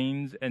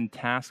chains and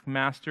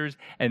taskmasters,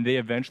 and they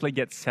eventually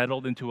get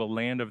settled into a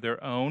land of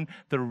their own,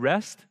 the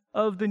rest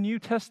of the New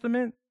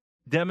Testament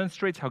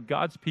demonstrates how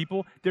God's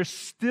people, they're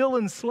still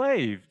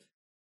enslaved,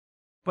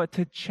 but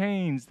to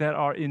chains that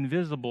are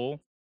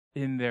invisible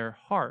in their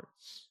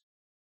hearts.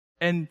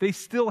 And they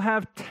still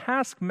have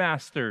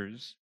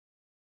taskmasters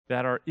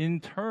that are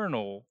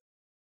internal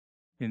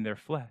in their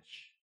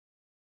flesh.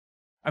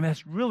 I mean,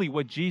 that's really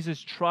what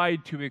Jesus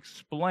tried to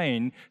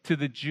explain to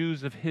the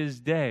Jews of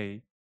his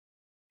day.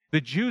 The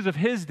Jews of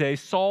his day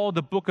saw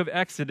the book of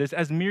Exodus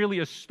as merely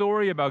a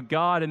story about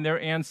God and their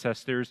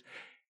ancestors,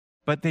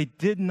 but they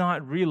did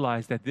not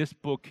realize that this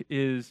book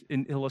is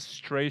an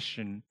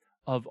illustration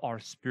of our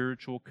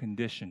spiritual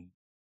condition.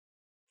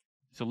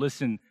 So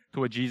listen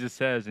to what Jesus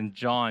says in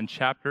John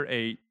chapter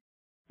 8,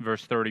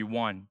 verse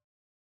 31.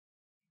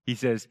 He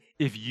says,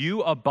 "If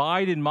you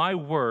abide in my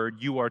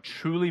word, you are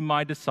truly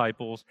my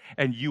disciples,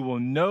 and you will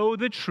know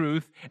the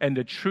truth, and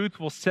the truth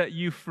will set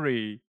you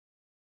free."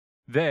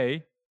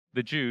 They,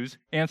 the Jews,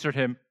 answered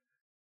him,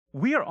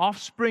 "We are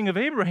offspring of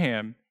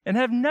Abraham and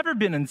have never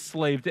been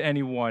enslaved to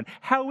anyone.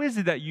 How is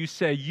it that you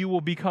say you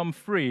will become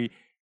free?"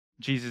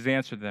 Jesus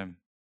answered them,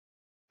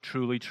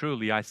 "Truly,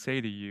 truly, I say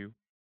to you,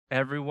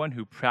 everyone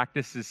who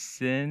practices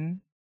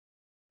sin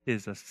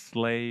is a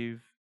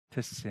slave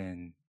to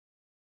sin."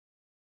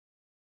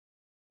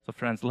 So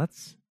friends,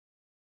 let's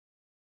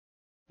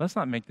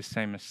not make the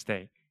same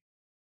mistake.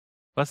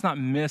 Let's not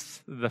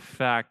miss the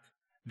fact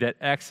that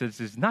Exodus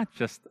is not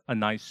just a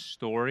nice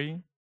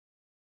story,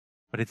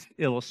 but it's an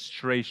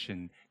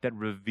illustration that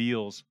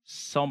reveals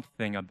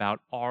something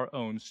about our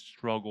own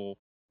struggle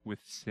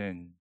with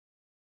sin.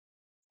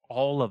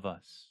 All of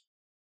us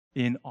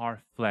in our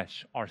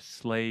flesh are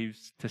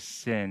slaves to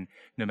sin.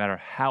 No matter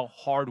how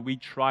hard we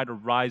try to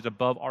rise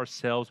above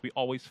ourselves, we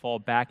always fall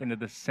back into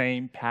the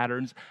same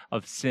patterns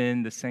of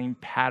sin, the same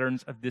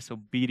patterns of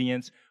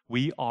disobedience.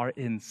 We are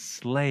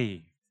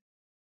enslaved.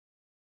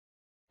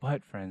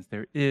 But friends,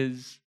 there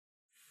is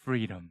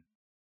freedom.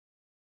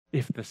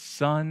 If the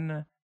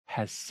Son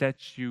has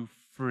set you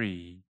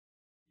free,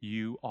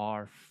 you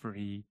are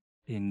free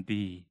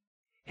indeed.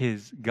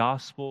 His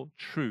gospel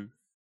truth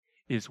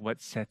is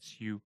what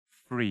sets you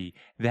free.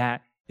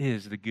 That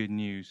is the good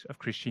news of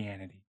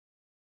Christianity.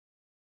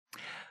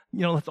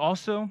 Let's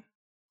also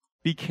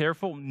be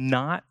careful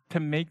not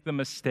to make the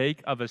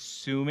mistake of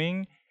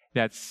assuming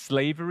that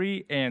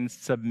slavery and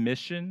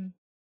submission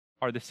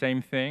are the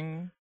same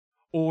thing,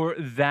 or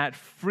that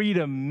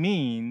freedom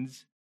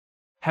means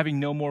having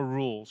no more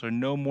rules or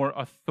no more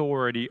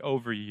authority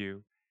over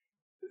you.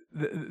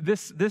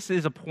 This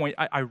is a point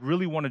I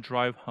really want to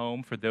drive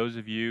home for those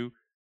of you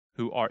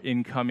who are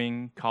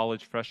incoming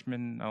college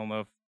freshmen. I don't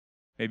know if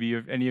maybe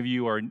if any of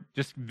you are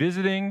just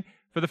visiting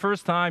for the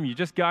first time, you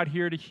just got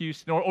here to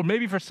Houston, or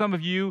maybe for some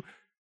of you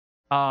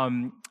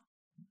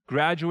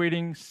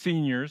graduating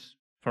seniors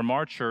from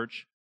our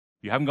church,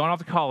 you haven't gone off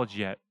to college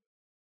yet.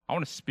 I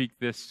want to speak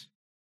this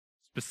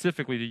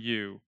specifically to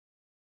you.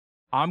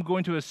 I'm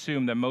going to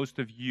assume that most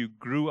of you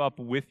grew up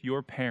with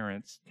your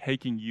parents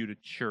taking you to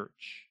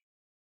church.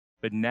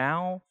 But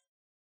now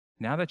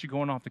that you're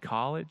going off to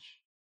college,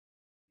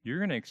 you're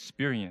going to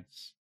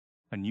experience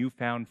a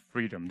newfound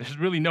freedom. There's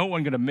really no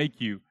one going to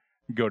make you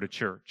go to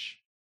church.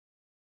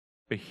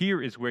 But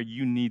here is where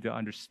you need to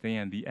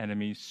understand the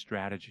enemy's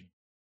strategy.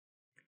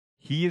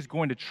 He is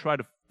going to try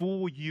to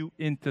fool you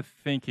into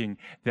thinking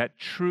that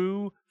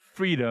true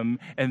freedom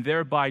and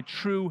thereby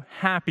true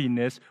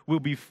happiness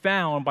will be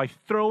found by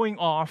throwing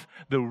off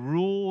the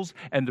rules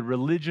and the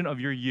religion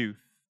of your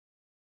youth.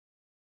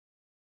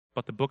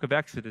 But the book of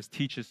Exodus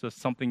teaches us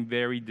something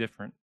very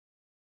different.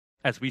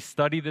 As we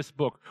study this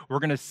book, we're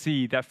going to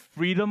see that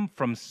freedom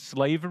from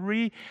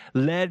slavery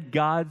led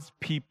God's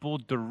people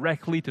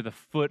directly to the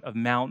foot of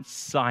Mount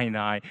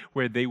Sinai,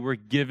 where they were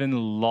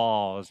given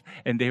laws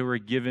and they were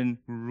given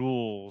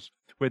rules,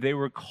 where they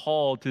were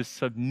called to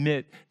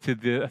submit to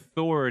the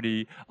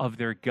authority of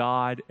their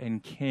God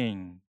and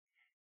King.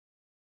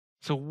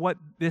 So what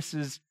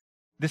this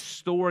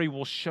story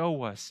will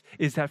show us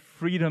is that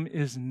freedom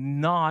is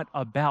not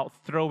about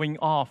throwing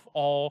off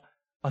all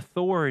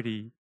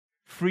authority.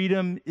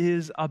 Freedom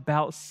is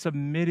about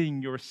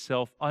submitting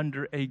yourself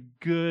under a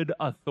good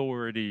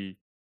authority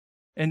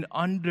and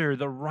under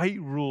the right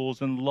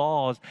rules and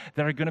laws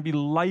that are going to be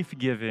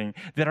life-giving,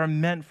 that are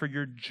meant for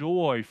your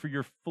joy, for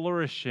your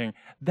flourishing.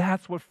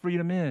 That's what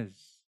freedom is.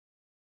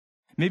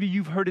 Maybe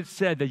you've heard it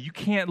said that you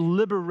can't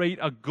liberate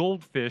a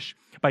goldfish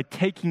by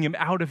taking him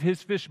out of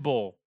his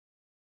fishbowl.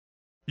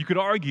 You could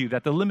argue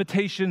that the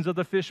limitations of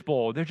the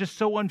fishbowl, they're just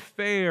so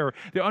unfair.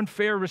 They're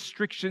unfair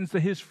restrictions to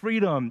his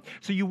freedom.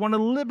 So you want to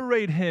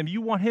liberate him.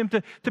 You want him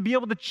to be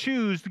able to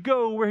choose to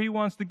go where he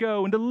wants to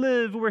go and to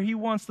live where he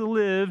wants to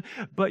live,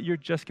 but you're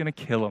just going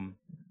to kill him.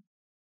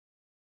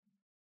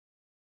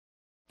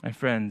 My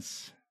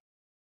friends,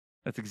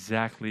 that's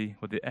exactly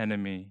what the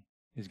enemy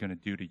is going to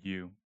do to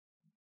you.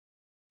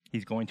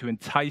 He's going to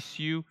entice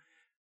you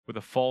with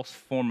a false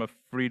form of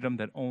freedom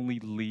that only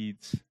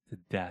leads to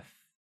death.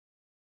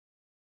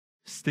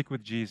 Stick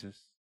with Jesus.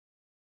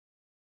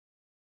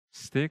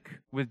 Stick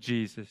with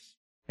Jesus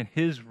and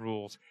his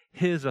rules,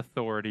 his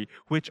authority,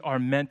 which are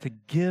meant to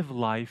give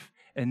life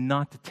and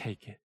not to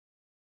take it.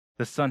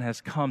 The Son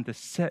has come to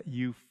set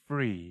you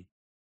free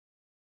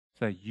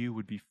so that you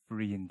would be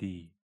free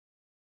indeed.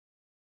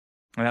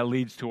 And that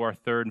leads to our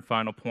third and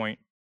final point.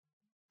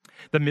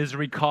 The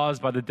misery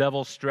caused by the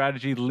devil's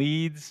strategy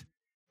leads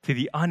to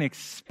the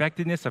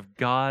unexpectedness of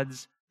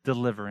God's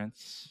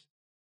deliverance.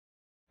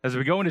 As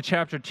we go into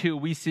chapter 2,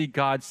 we see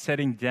God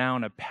setting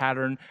down a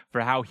pattern for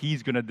how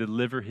he's going to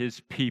deliver his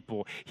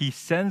people. He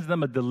sends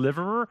them a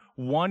deliverer,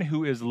 one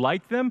who is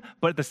like them,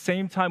 but at the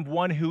same time,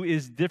 one who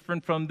is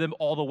different from them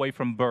all the way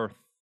from birth.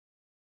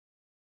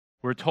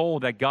 We're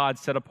told that God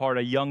set apart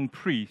a young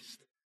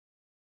priest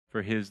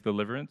for his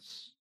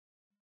deliverance.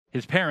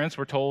 His parents,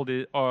 we're told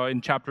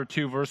in chapter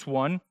 2, verse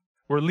 1,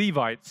 were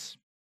Levites.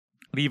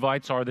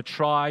 Levites are the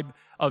tribe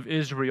of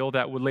Israel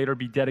that would later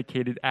be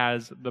dedicated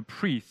as the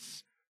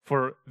priests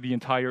for the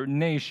entire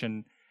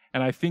nation.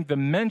 And I think the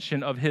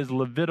mention of his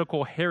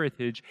Levitical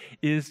heritage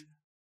is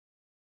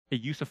a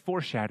use of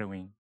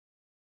foreshadowing.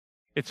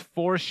 It's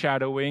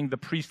foreshadowing the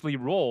priestly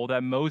role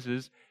that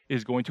Moses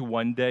is going to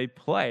one day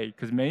play.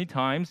 Because many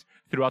times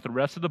throughout the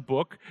rest of the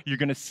book, you're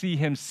going to see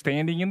him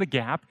standing in the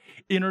gap,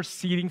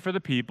 interceding for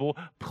the people,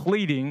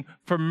 pleading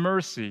for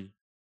mercy.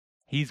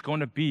 He's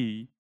going to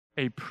be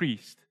a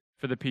priest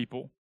for the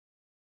people.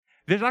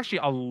 There's actually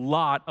a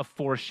lot of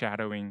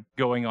foreshadowing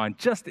going on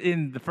just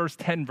in the first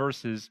 10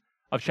 verses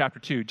of chapter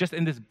 2, just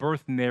in this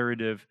birth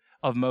narrative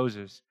of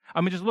Moses.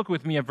 Just look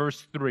with me at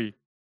verse 3.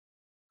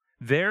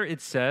 There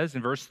it says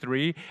in verse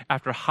 3,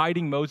 after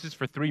hiding Moses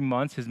for 3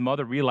 months, his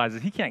mother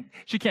realizes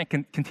she can't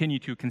continue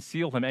to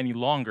conceal him any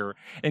longer.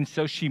 And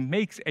so she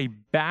makes a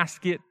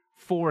basket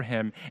for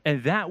him.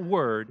 And that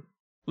word,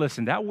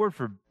 listen, that word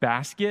for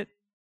basket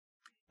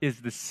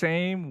is the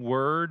same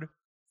word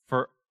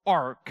for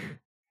ark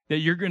that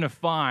you're going to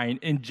find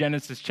in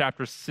Genesis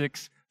chapter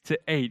 6 to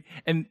 8.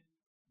 And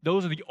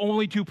those are the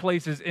only two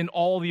places in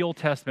all the Old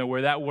Testament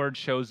where that word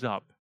shows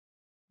up.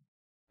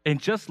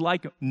 And just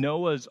like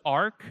Noah's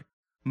ark,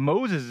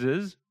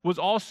 Moses's was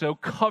also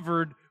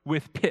covered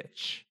with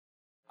pitch.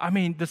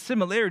 The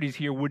similarities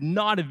here would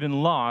not have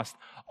been lost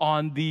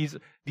on these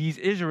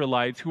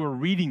Israelites who are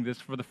reading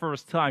this for the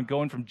first time,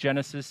 going from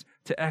Genesis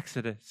to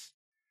Exodus.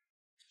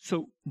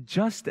 So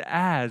just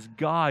as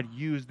God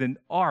used an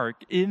ark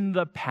in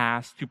the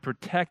past to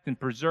protect and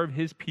preserve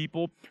his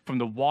people from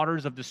the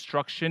waters of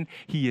destruction,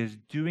 he is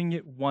doing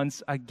it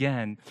once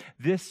again.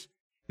 This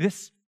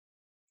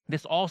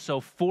also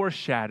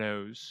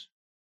foreshadows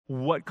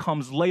what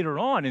comes later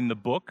on in the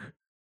book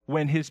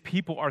when his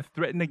people are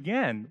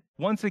threatened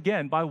once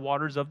again by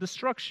waters of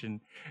destruction.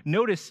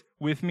 Notice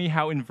with me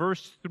how in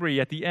verse 3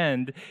 at the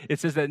end, it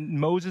says that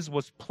Moses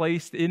was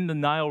placed in the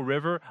Nile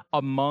River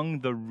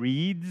among the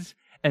reeds.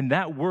 And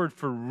that word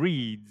for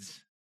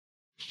reeds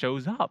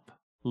shows up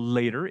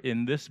later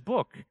in this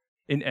book.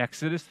 In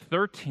Exodus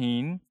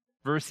 13,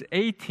 verse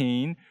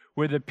 18,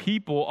 where the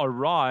people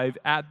arrive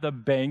at the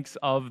banks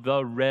of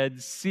the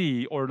Red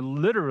Sea, or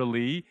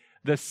literally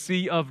the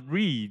Sea of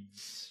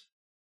Reeds,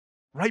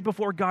 right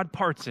before God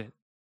parts it.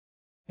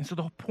 And so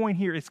the point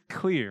here is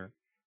clear.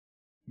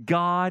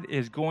 God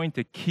is going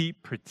to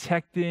keep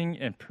protecting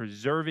and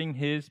preserving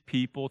his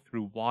people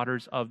through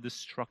waters of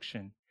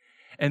destruction.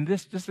 And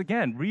this just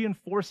again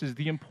reinforces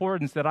the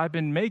importance that I've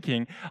been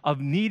making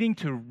of needing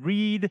to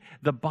read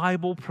the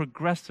Bible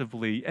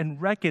progressively and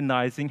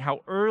recognizing how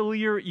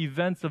earlier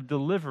events of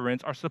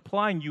deliverance are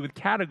supplying you with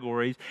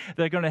categories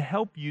that are going to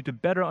help you to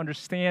better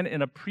understand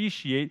and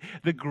appreciate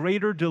the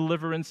greater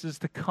deliverances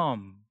to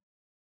come.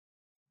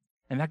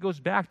 And that goes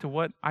back to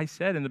what I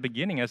said in the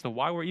beginning as to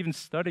why we're even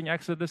studying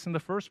Exodus in the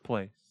first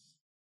place.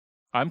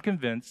 I'm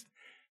convinced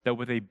that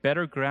with a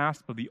better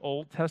grasp of the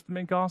Old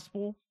Testament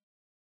gospel,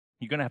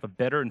 you're going to have a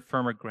better and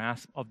firmer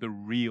grasp of the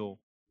real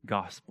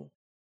gospel,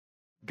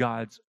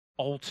 God's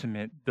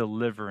ultimate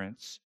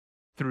deliverance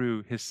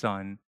through his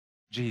son,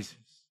 Jesus.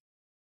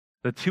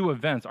 The two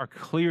events are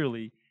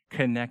clearly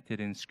connected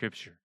in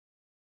Scripture.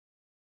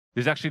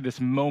 There's actually this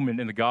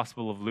moment in the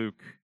Gospel of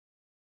Luke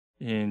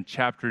in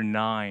chapter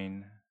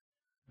 9,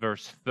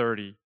 verse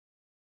 30,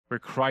 where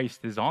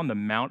Christ is on the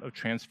Mount of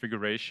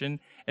Transfiguration,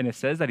 and it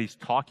says that he's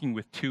talking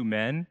with two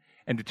men,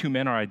 and the two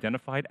men are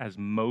identified as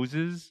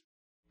Moses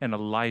and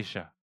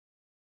Elijah.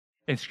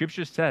 And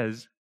Scripture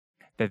says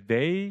that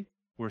they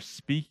were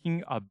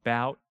speaking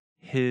about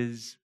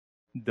his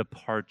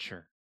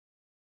departure.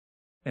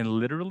 And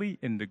literally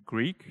in the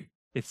Greek,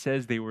 it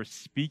says they were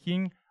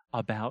speaking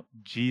about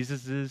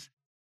Jesus's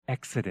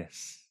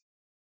exodus.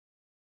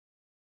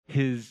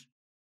 His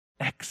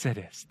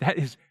exodus. That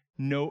is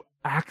no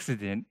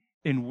accident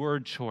in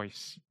word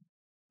choice.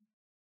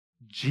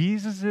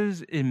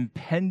 Jesus's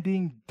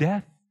impending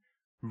death,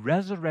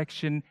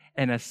 resurrection,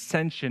 and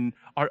ascension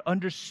are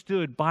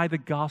understood by the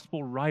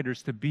gospel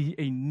writers to be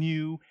a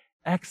new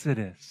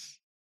exodus.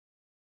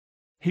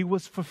 He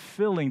was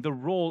fulfilling the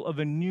role of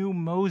a new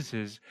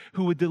Moses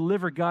who would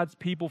deliver God's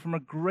people from a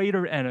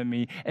greater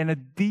enemy and a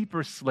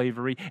deeper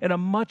slavery and a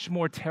much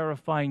more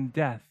terrifying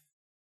death,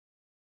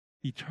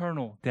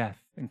 eternal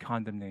death and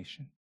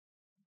condemnation.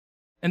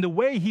 And the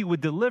way he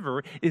would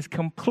deliver is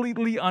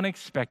completely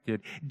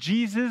unexpected.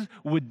 Jesus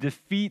would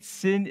defeat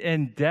sin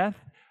and death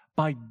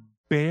by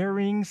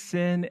bearing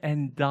sin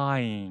and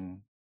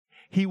dying.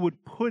 He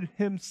would put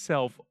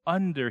himself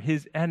under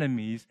his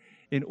enemies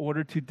in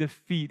order to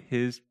defeat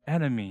his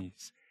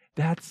enemies.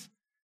 That's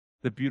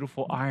the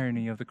beautiful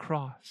irony of the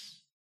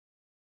cross.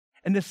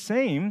 And the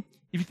same,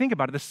 if you think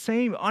about it, the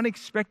same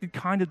unexpected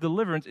kind of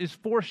deliverance is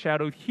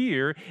foreshadowed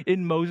here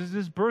in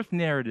Moses' birth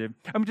narrative.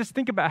 I mean, just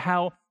think about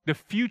how the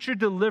future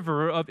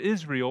deliverer of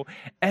Israel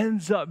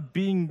ends up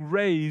being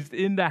raised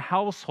in the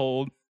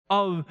household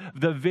of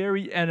the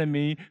very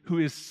enemy who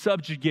is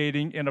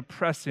subjugating and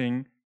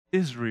oppressing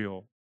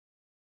Israel.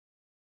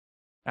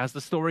 As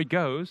the story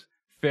goes,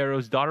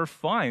 Pharaoh's daughter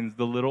finds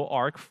the little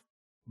ark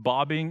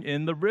bobbing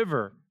in the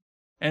river.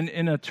 And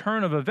in a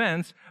turn of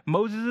events,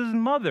 Moses'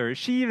 mother,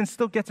 she even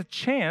still gets a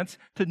chance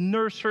to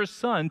nurse her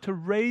son, to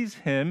raise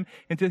him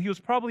until he was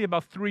probably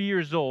about 3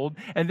 years old.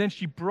 And then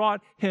she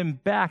brought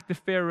him back to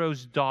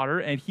Pharaoh's daughter,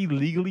 and he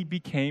legally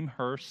became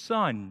her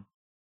son.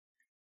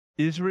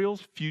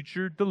 Israel's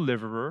future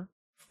deliverer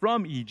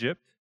from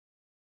Egypt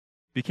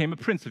became a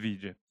prince of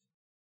Egypt.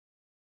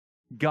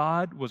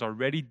 God was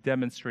already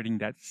demonstrating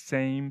that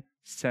same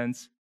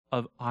sense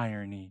of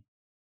irony.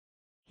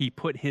 He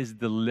put his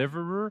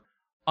deliverer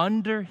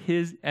under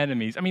his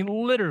enemies, I mean,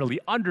 literally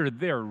under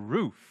their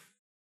roof,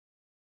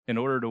 in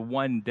order to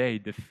one day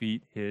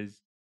defeat his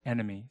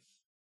enemies.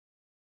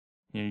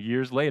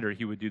 Years later,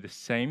 he would do the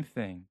same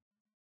thing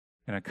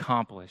and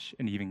accomplish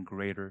an even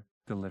greater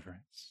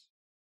deliverance.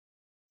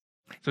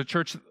 So,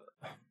 church,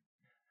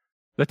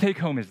 the take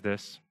home is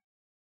this.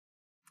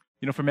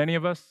 For many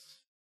of us,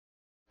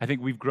 I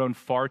think we've grown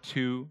far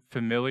too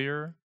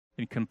familiar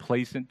and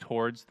complacent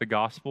towards the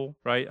gospel,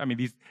 right? I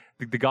mean,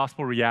 the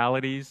gospel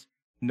realities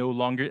no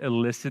longer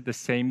elicit the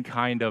same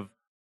kind of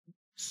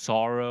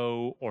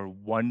sorrow or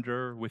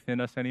wonder within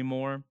us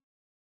anymore.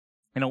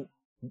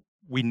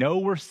 We know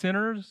we're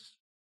sinners,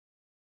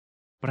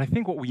 but I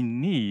think what we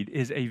need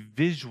is a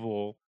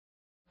visual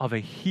of a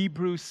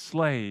Hebrew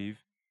slave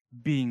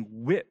being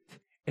whipped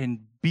and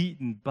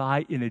beaten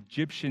by an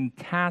Egyptian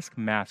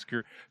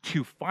taskmaster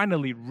to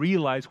finally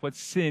realize what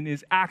sin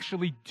is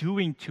actually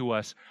doing to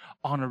us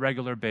on a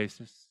regular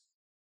basis.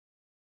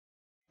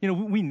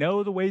 We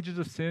know the wages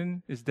of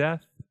sin is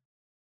death,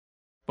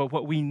 but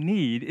what we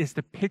need is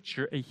to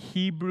picture a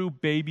Hebrew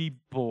baby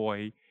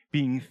boy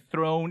being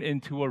thrown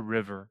into a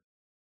river,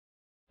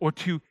 or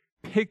to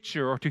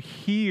picture or to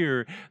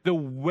hear the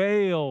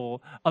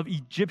wail of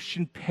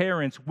Egyptian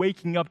parents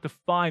waking up to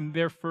find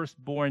their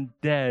firstborn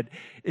dead,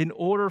 in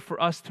order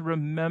for us to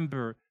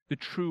remember the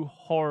true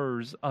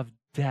horrors of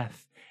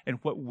death and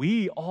what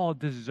we all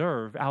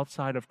deserve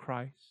outside of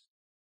Christ.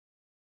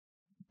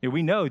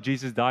 We know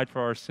Jesus died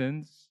for our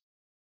sins,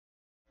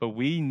 but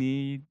we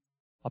need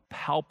a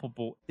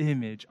palpable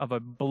image of a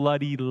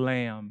bloody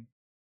lamb,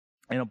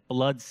 in a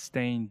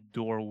blood-stained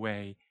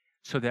doorway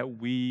so that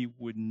we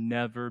would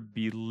never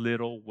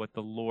belittle what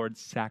the Lord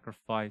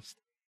sacrificed,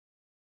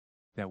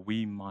 that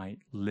we might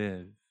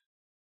live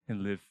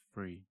and live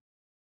free.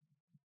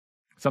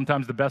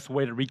 Sometimes the best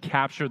way to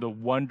recapture the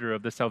wonder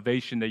of the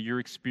salvation that you're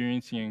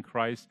experiencing in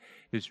Christ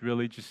is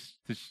really just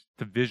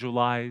to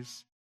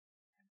visualize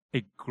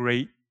a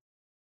great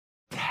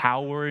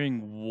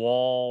towering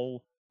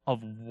wall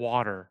of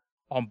water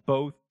on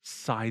both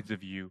sides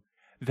of you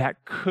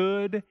that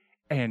could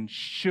and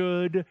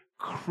should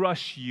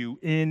crush you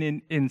in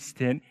an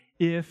instant,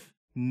 if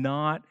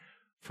not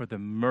for the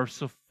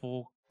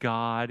merciful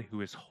God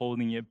who is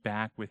holding it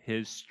back with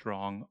his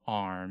strong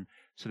arm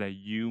so that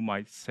you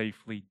might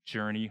safely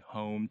journey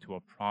home to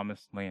a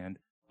promised land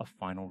of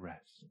final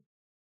rest.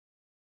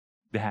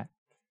 That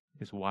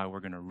is why we're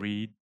going to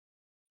read,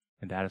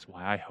 and that is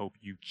why I hope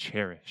you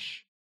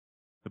cherish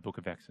the book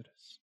of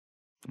Exodus.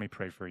 Let me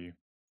pray for you.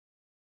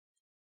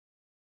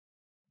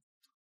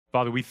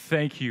 Father, we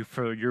thank you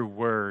for your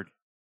word,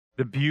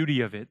 the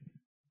beauty of it,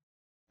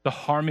 the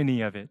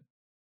harmony of it,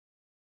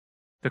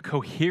 the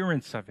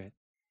coherence of it,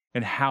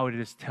 and how it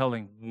is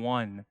telling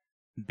one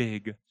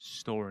big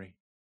story.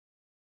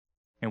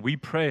 And we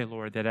pray,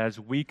 Lord, that as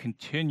we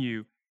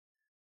continue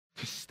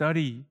to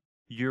study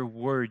your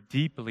word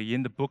deeply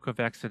in the book of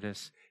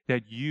Exodus,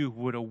 that you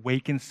would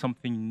awaken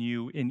something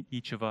new in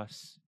each of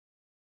us.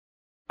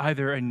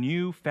 Either a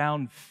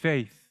newfound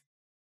faith,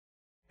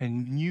 a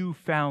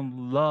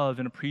newfound love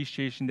and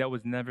appreciation that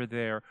was never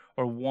there,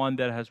 or one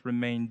that has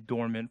remained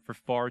dormant for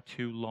far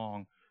too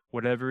long.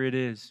 Whatever it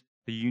is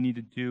that you need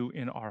to do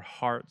in our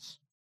hearts,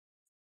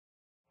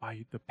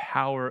 by the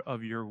power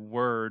of your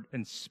word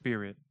and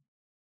spirit,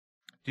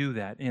 do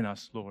that in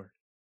us, Lord.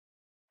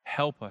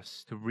 Help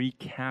us to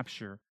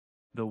recapture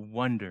the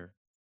wonder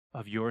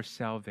of your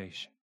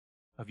salvation,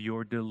 of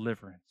your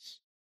deliverance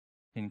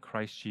in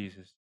Christ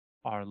Jesus,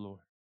 our Lord.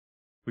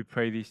 We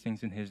pray these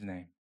things in his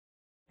name.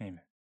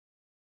 Amen.